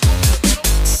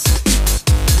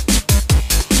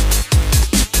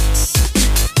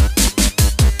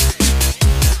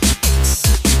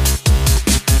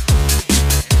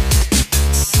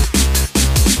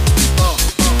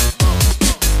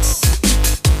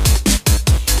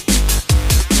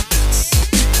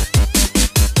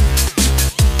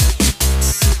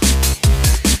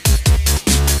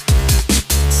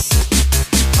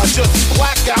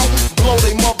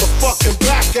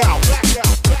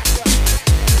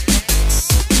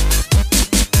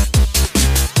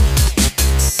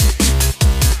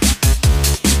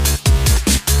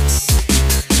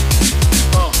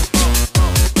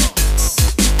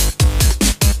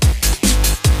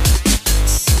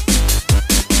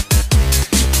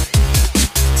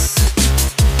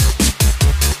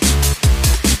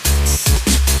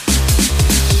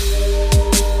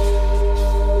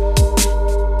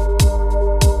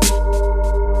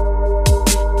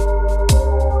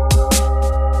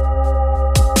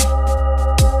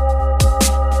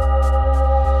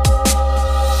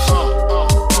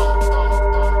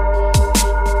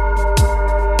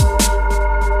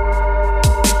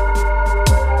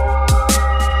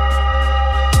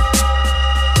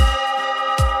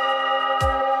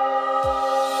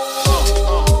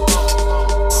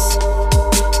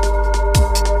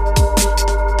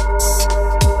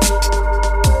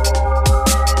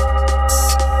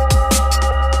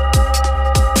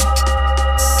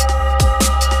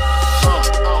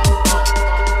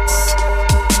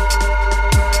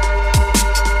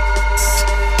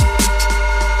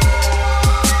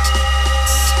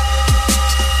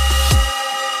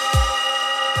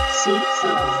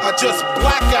 I just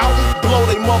black out and blow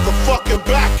they motherfucking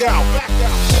back out.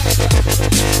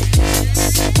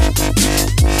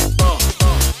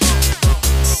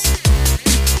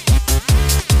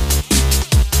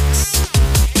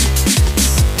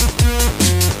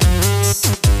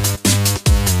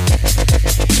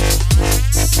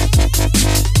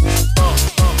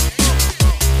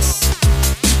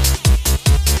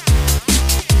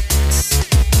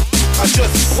 I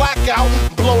just black out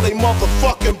and blow they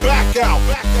motherfucking back out.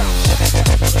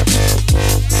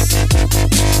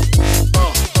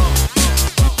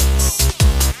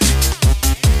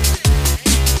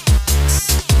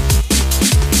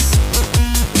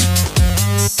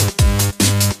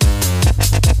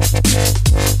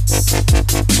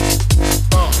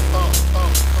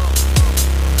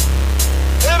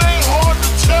 It ain't hard to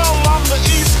tell I'm the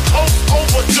East Coast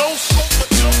overdose.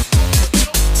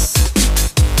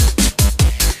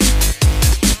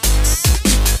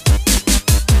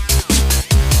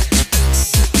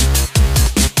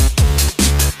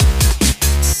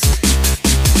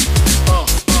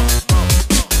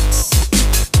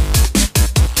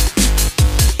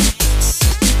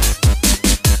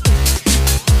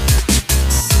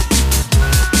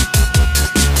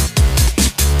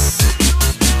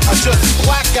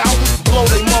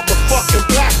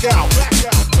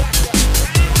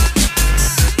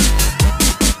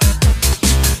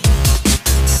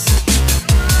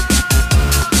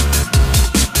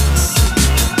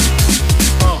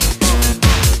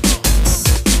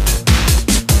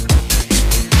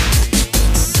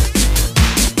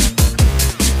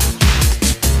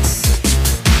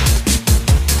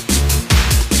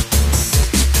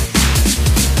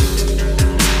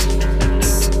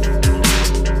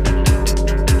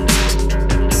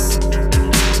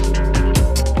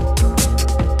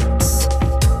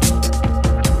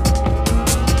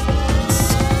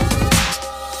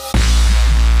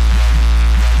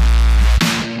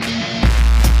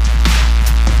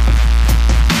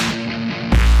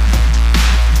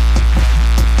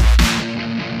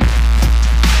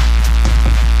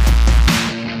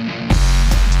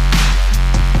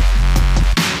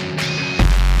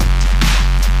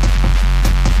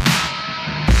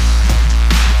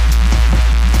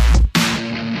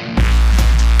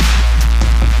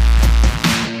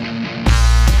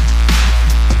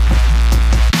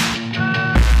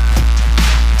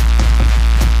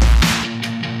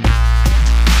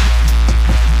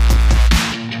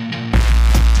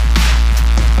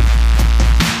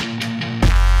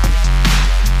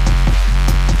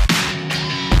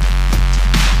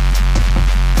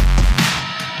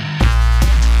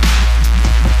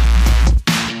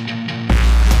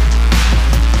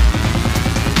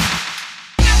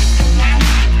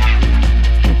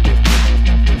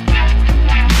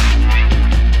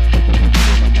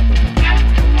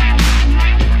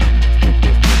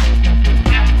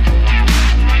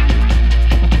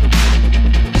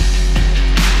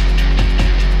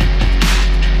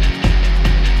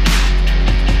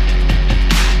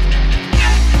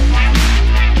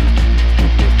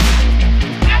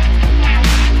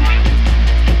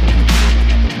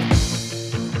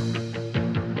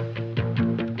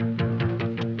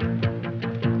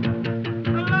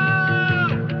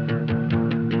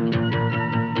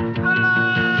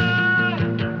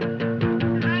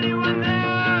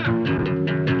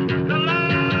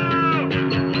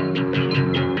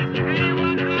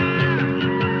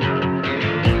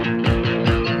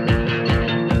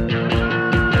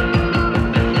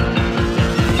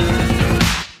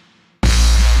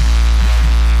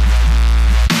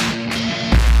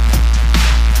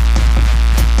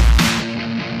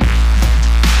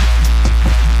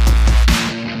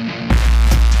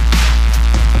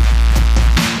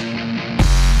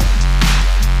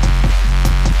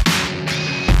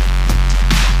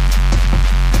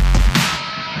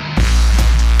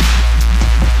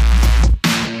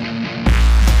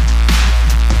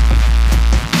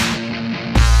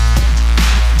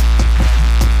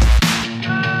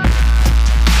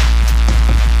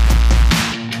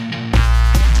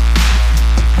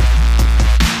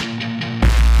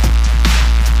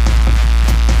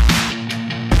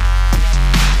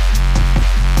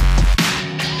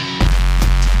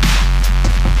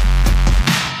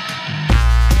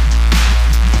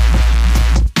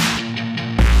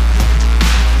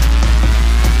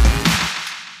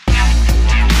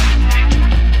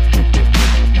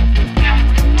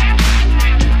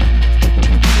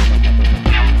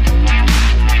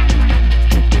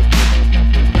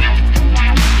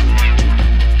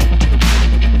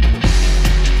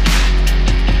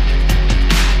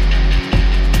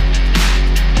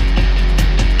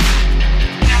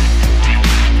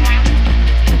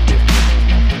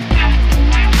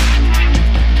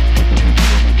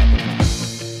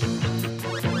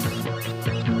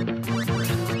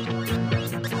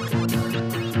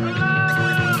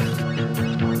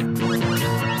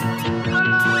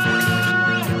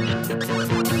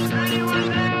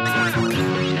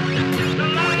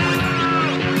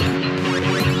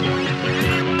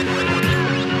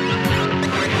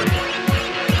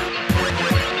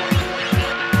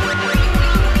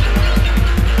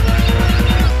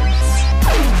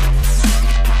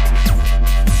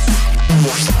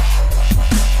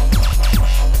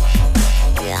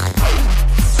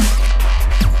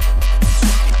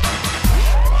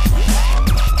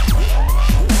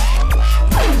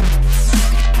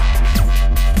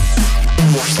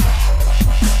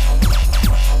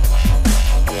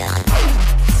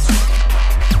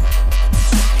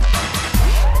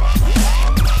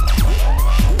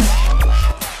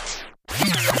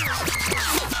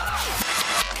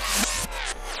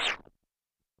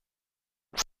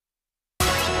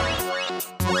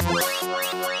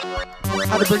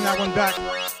 to bring that one back.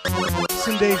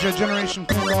 Syndeja, Generation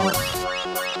Pinball,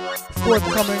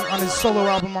 forthcoming on his solo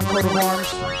album on Coat of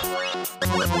Arms.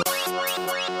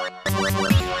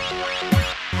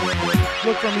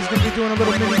 Look for him, he's going to be doing a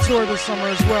little mini tour this summer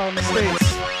as well in the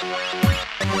States.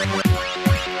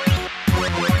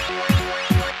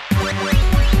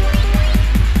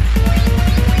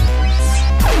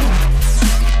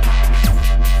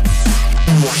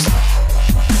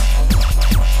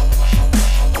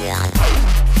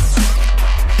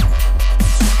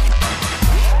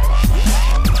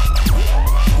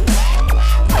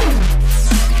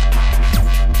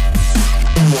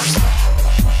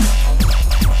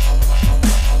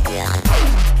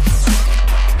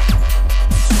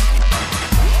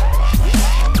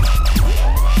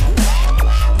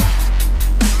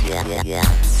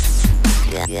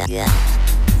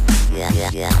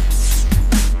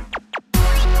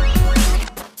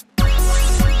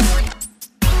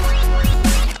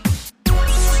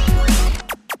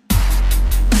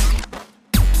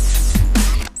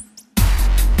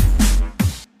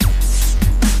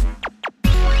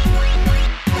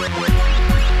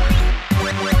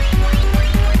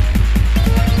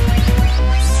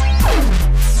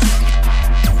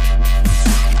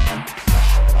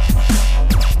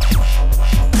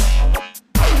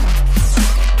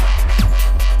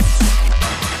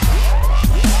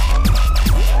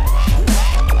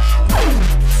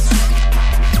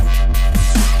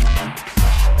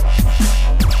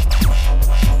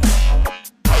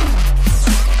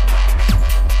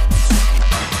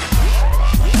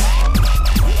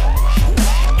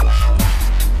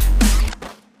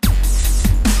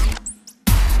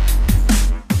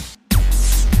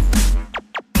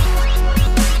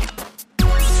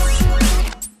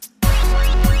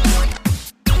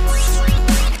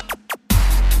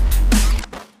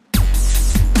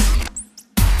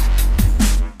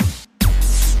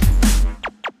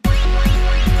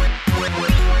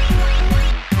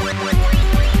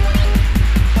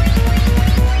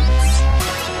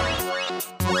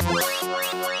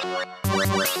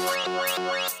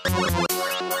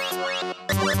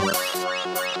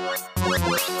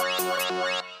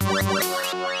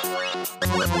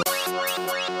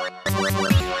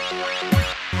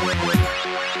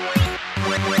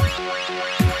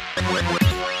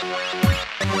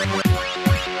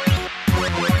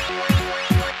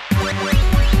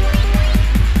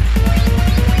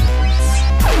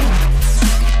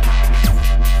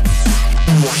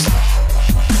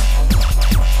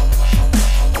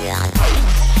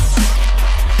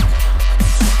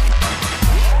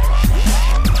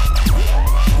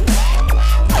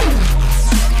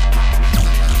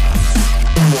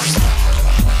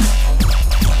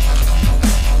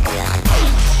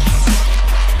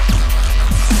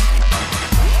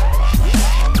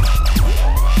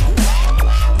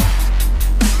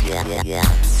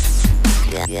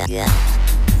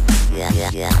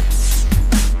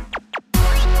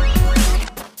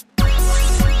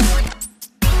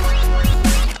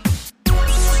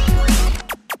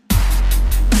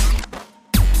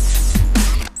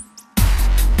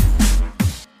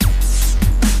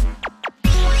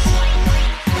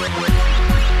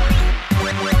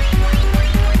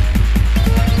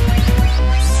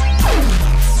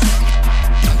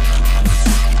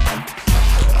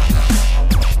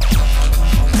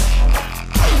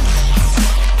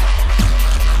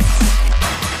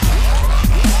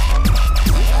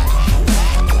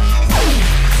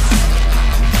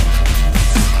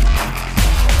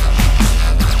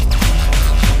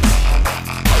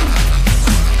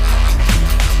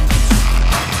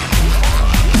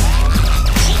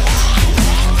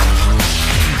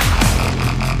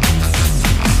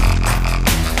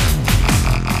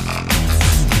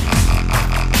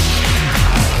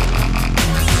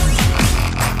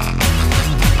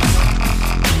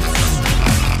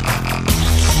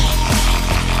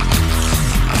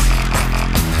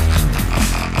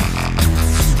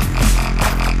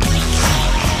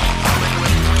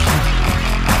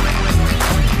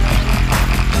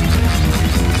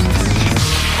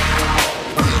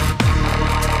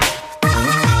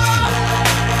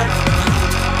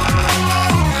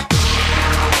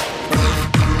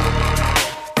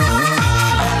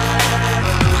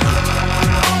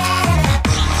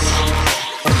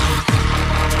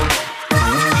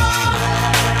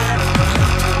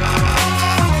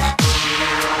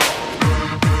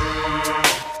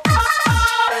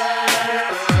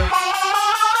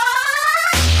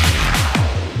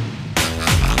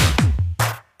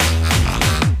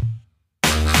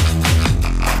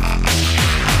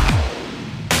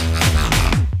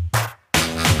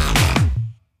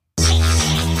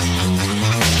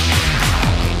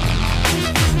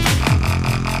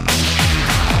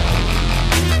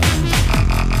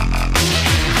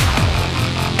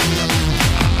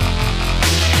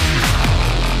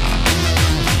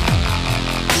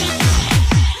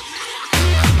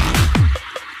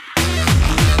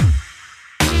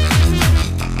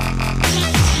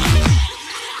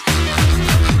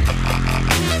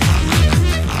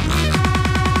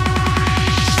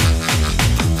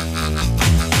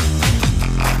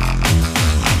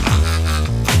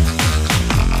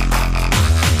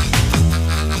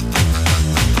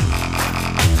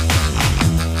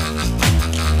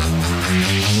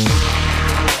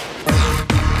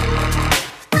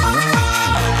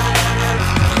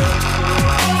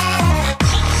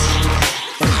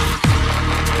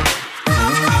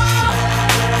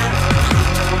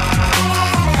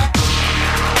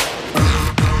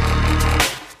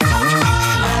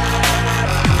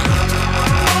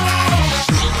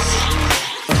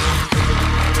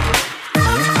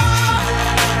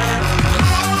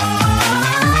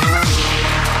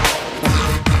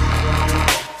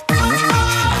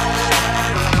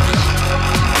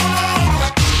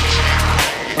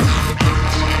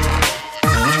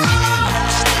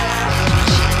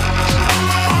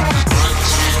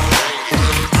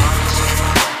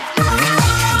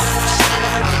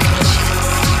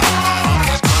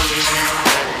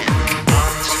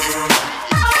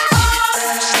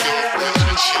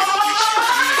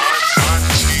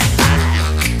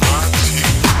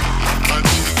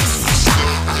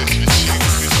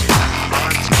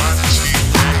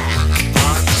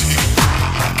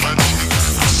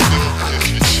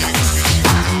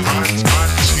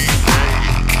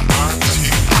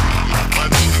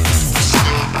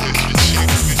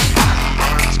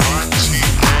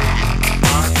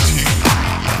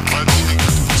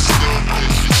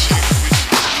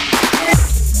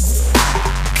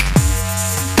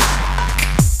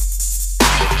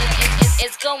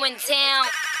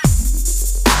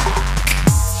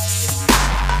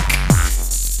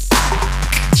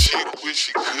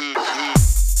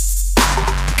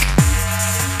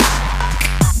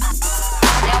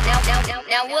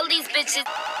 Now will these bitches?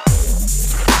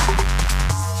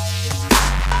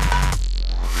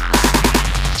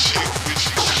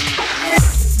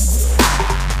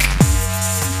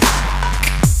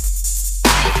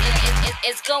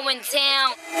 It's going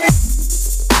down.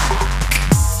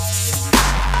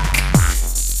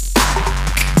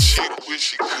 Chick wish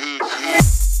she could.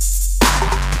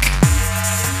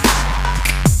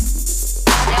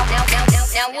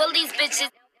 Now will these bitches?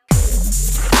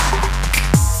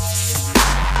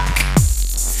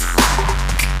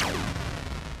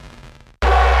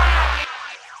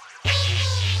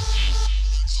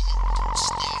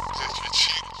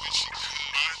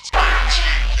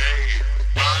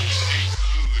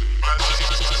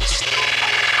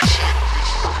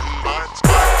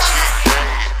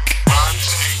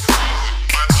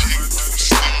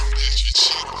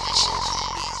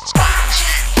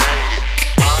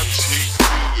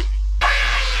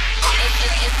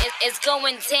 It's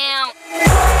going down.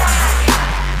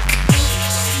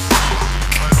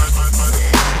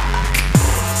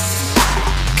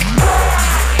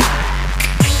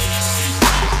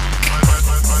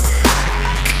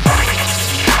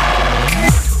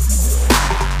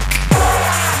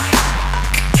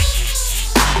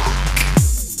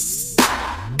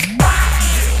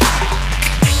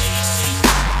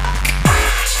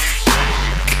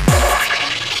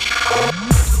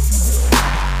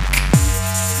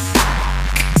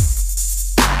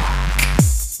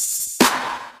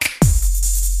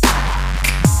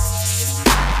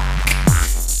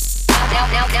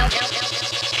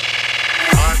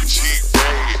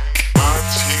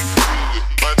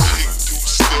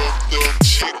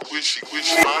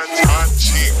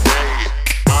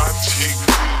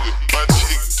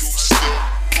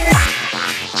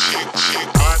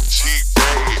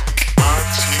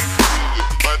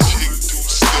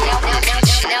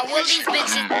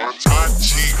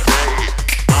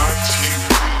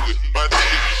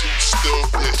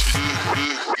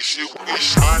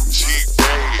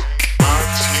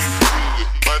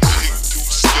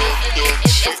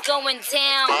 It's going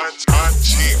down.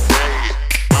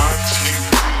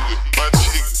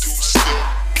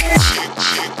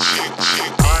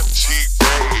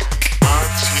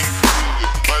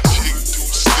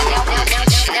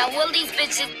 Now will these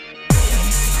bitches?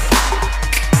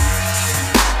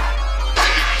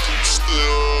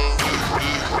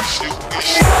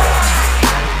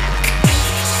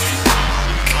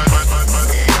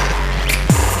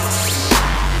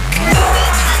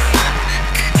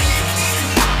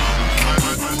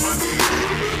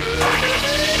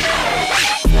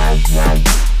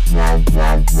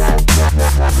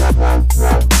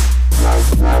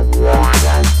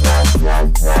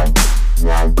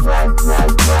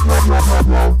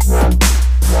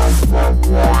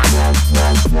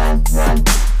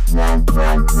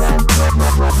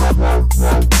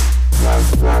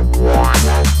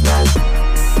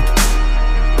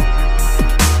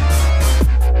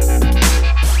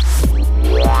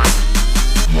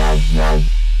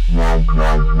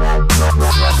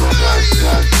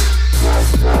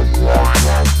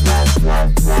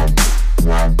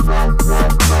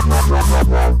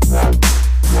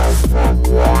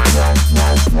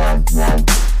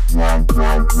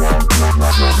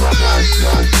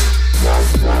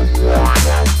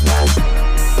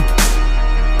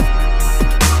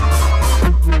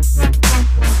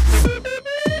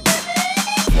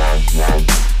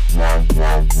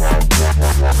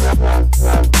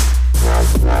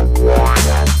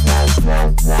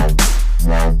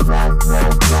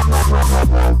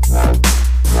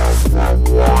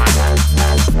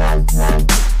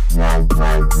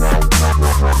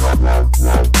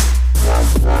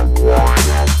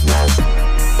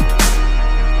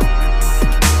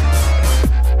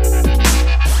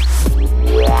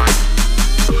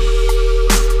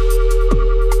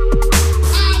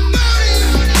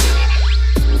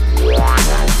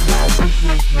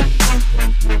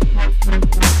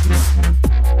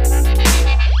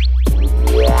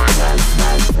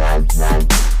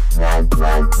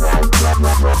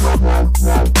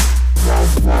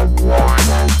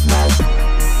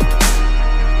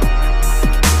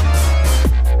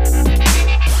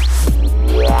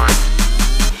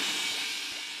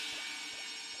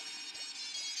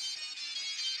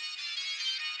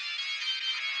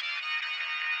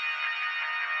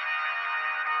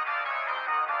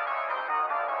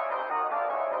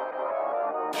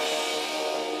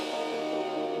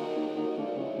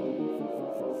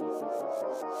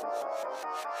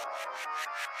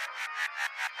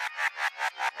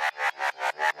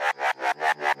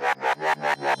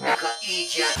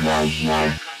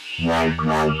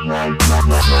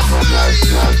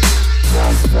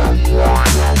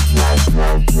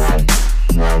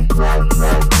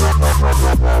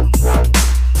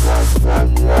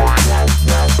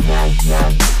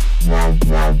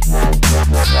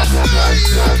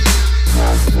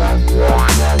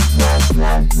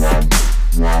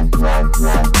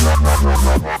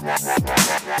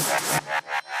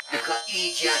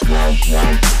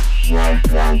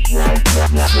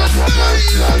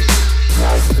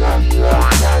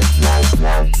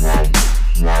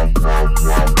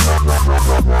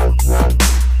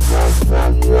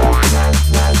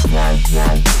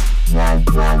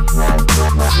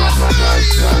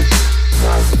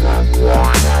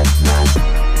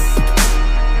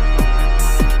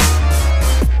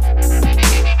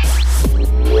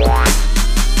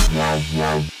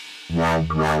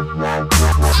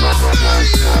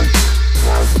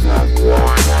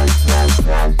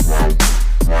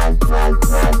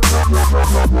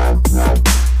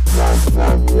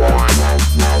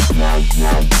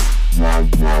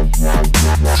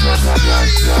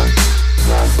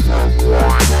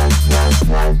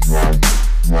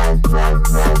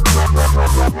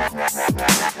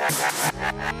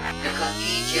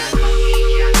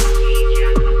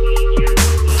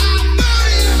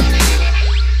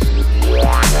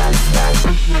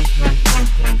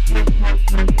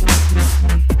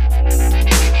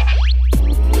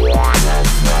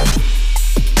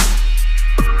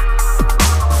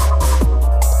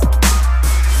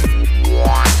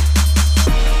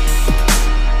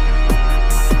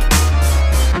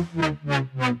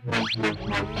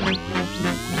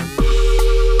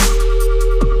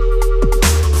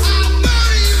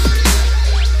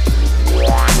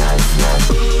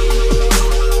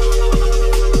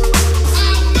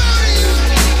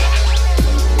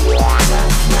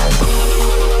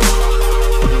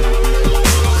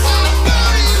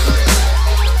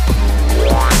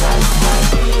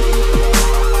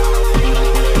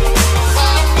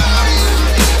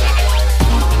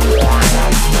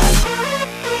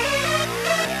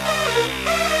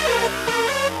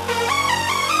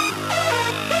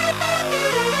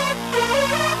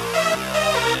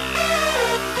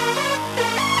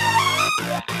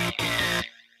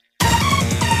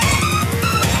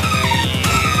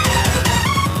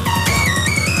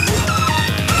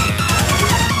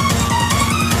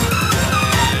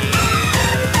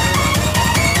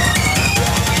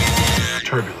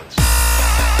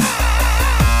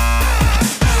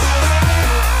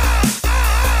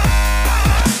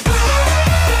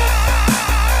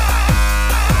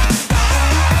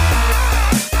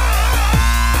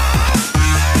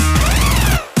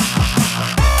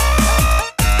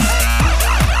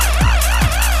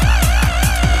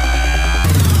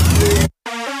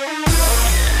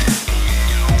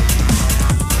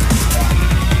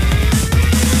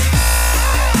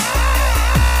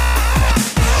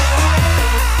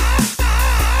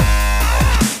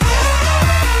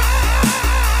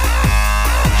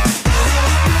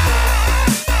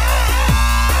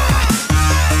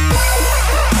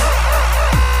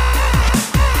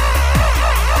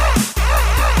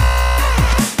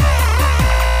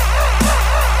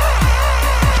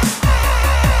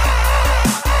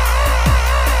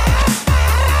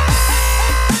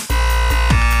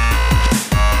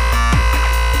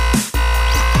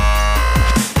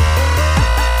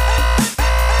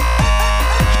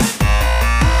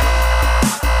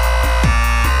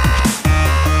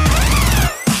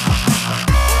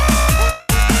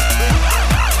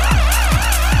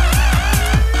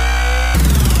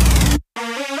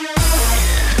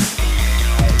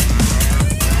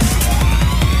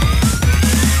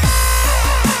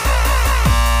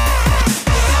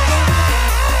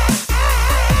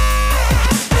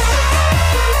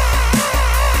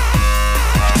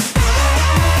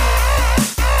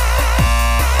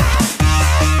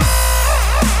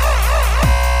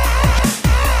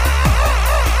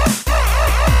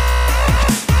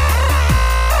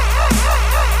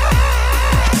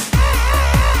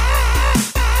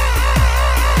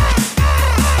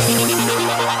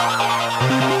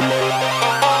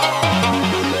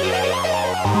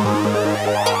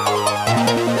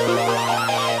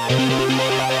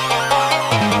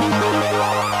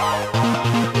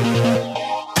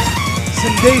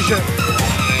 Deja.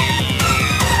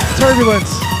 Turbulence.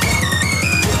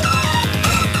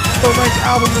 So nice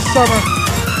album this summer.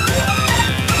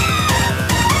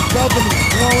 Belgium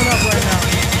is blowing up right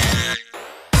now.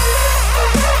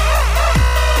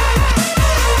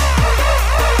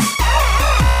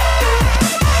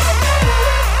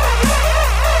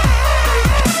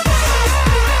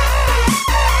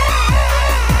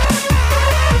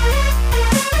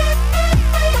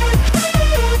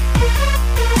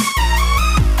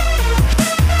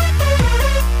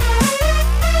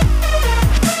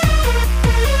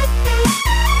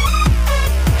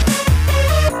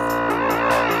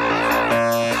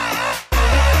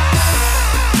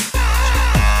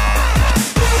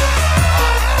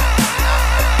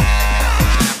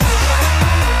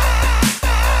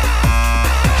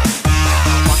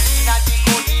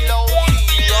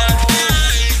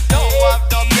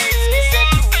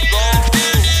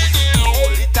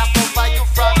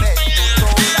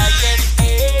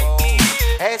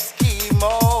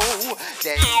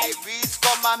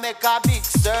 make a big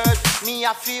search. Me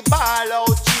a fi ball out,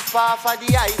 chip off of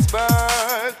the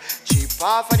iceberg. Chip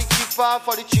off of the, chip off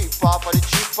of the, chip off of the,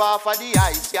 chip off of the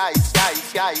ice, ice,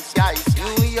 ice, ice, ice.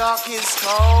 New York is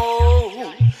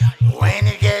cold. When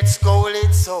it gets cold,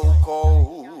 it's so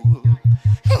cold.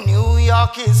 New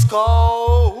York is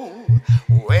cold.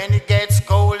 When it gets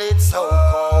cold, it's so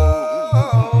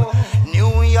cold.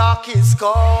 New York is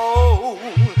cold.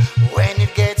 When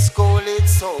it gets cold,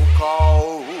 it's so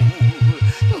cold.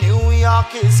 New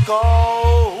York is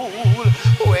cold.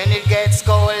 When it gets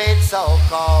cold, it's so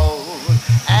cold.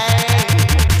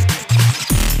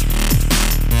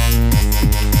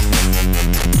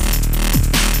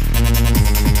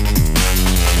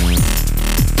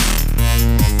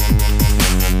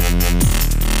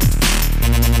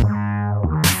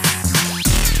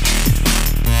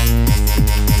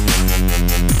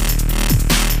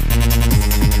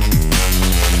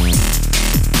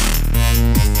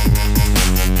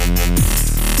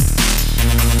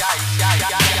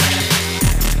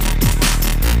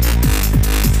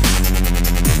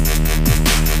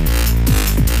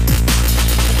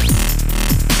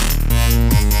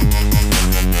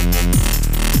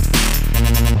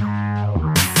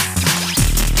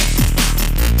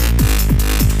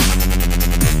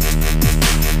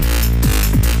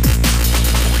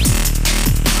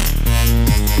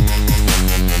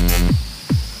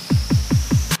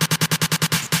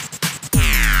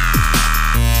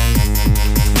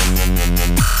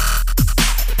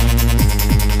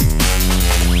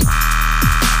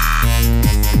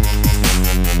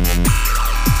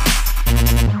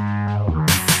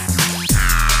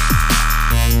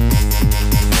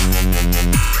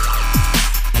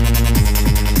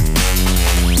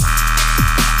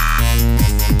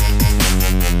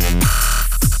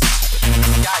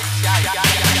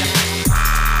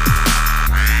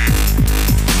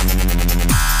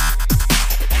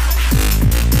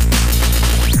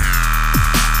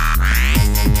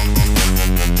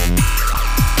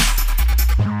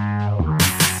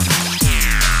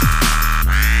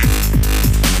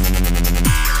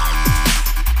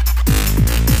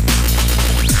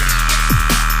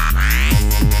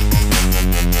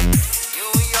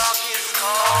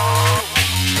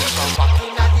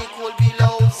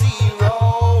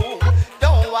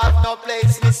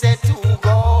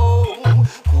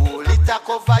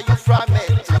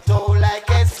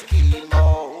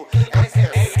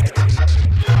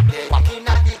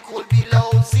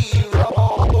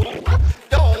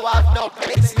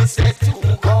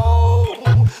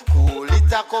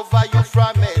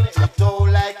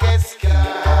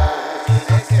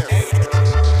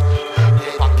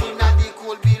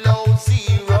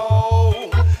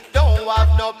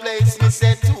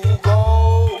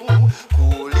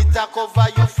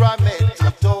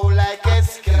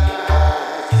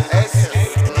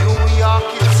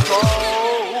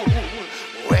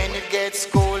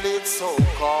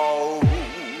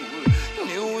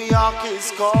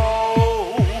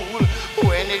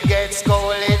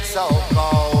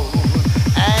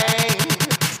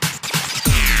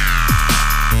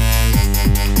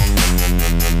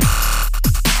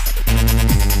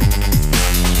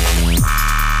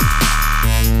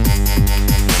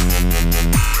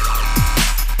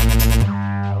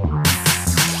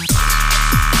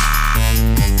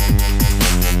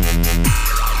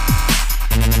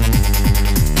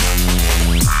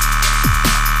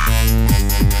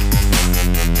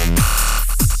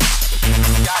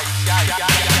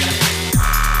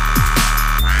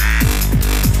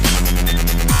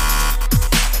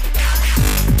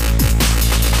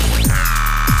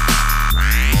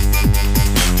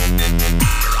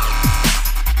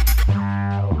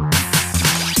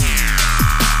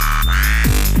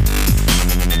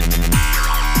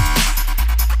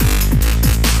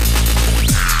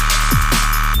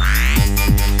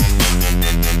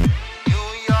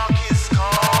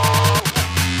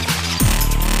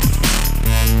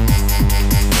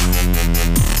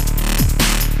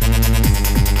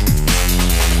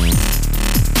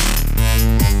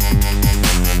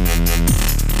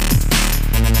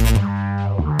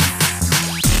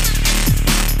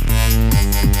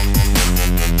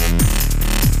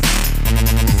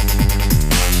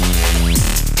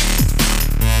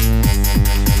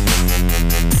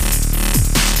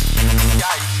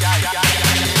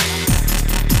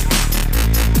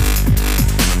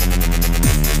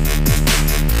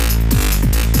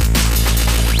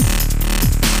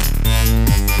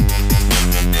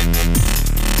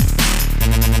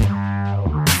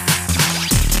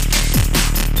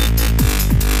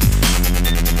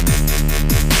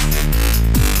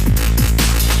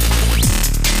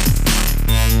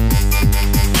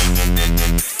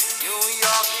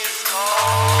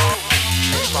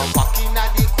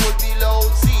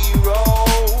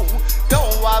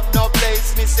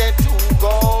 place me say to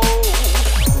go.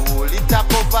 Pull it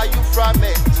up over you from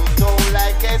head to toe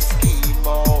like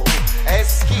Eskimo,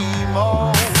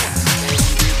 Eskimo. When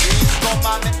the breeze come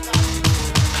and me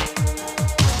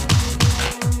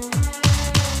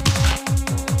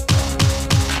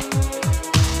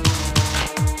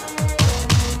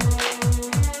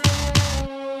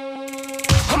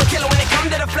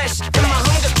flesh, and my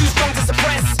hunger's too strong to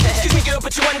suppress. Excuse me, girl,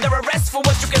 but you under arrest for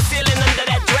what you concealing under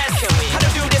that dress. How to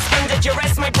do this under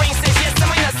duress? My brain says yes, I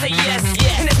might not say yes.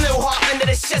 And there's no heart under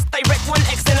this chest. Direct one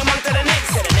X and a month to the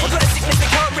next. I got a sickness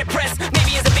they can't repress.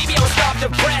 Maybe as a baby I was starved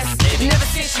of breast. Never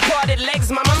since she parted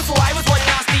legs, my mum thought I was one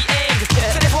nasty egg.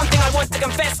 So there's one thing I want to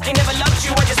confess: I never loved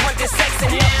you, I just wanted sex.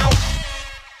 And now,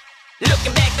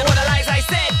 looking back to all the lies I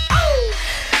said,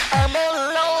 I'm all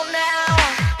alone now.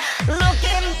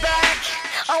 Looking back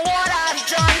on what I've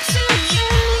done to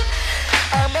you.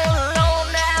 I'm all alone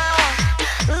now.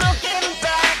 Looking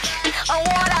back on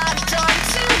what I've done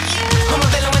to you. I'm a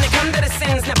villain when it comes to the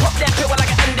sins. Now pop that pill while I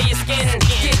got under your skin.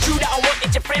 Yeah, it's true that I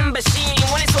wanted your friend, but she ain't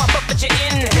want it, so I put you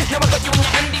in. Now I got you in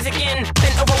your undies again.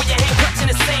 Bent over with your hand clutching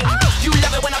the sink. You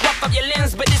love it when I rough up your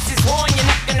limbs, but this is war and you're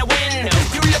not gonna win.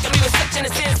 You look at me with such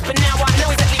innocence, but now I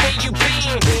know exactly where you've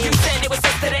been. You said it was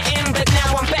us to the end, but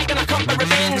now I'm back and I'm come for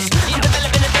revenge. I'm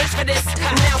developing a thirst for this,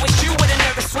 and now it's you with a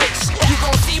nervous switch. You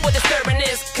gon' see what disturbing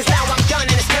is, cause now I'm done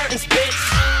and it's curtains, bitch.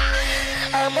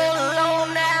 I'm all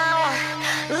alone now.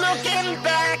 Looking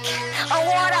back on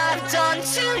what I've done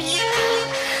to you.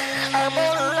 I'm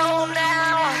all alone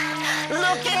now.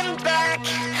 Looking back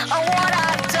on what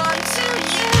I've done to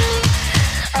you.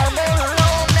 I'm all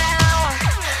alone now.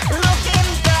 Looking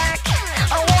back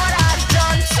on what I've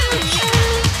done to you.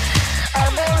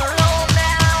 I'm all alone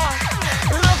now.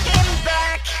 Looking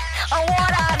back on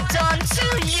what I've done to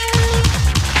you.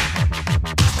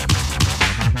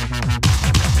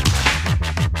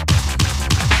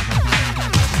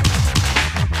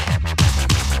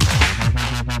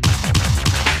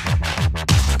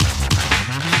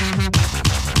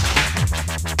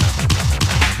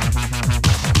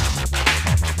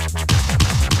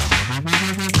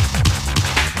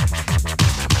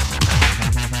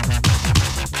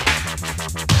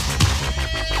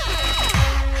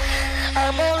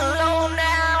 I'm all alone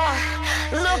now,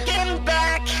 looking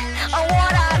back on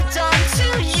what I've done to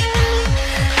you.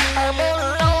 I'm all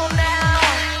alone now,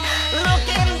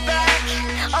 looking back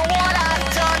on what I've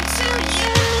done to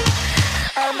you.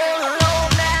 I'm all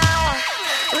alone now,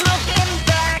 looking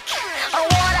back on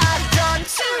what I've done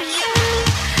to you.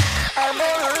 I'm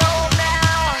all alone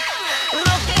now,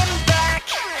 looking back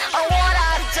on what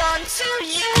I've done to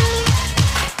you.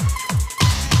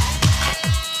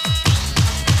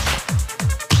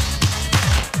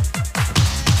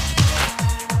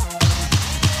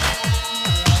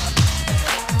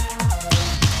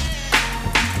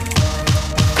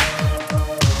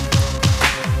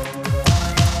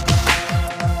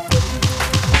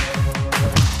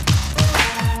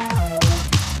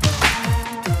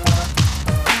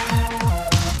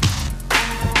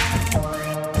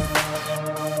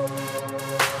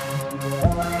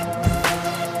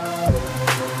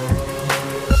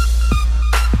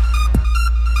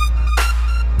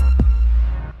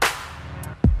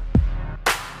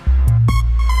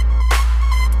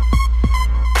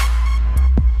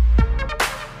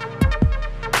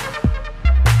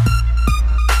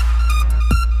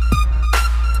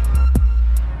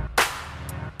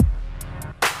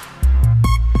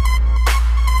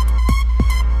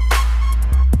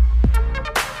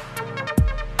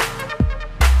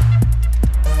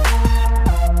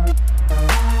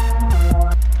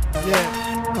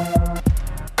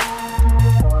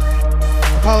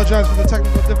 Apologize for the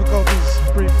technical difficulties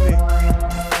briefly.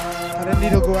 Had a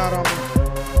needle go out on me.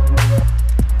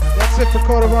 That's it for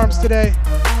Coat of Arms today.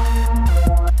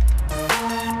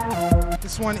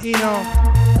 This one, Eno,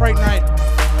 Fright Night.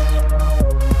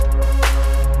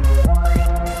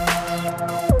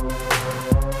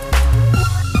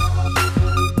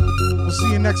 We'll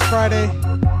see you next Friday.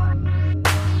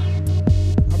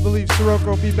 I believe Soroka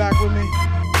will be back with me.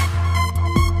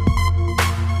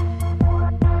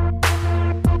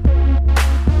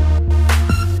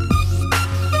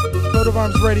 Coat of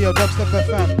Arms Radio, Dubstep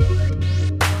FM.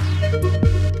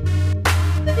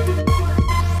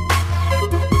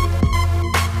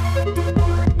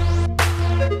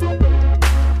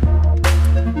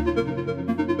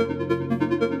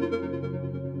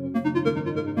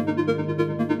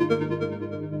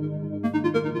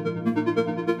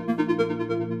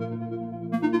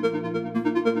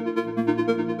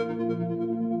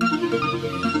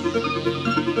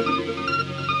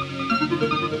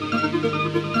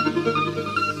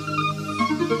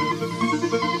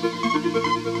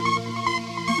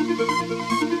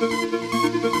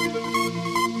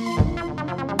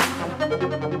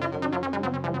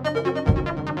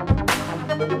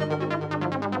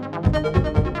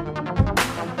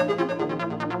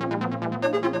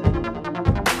 Dubstep.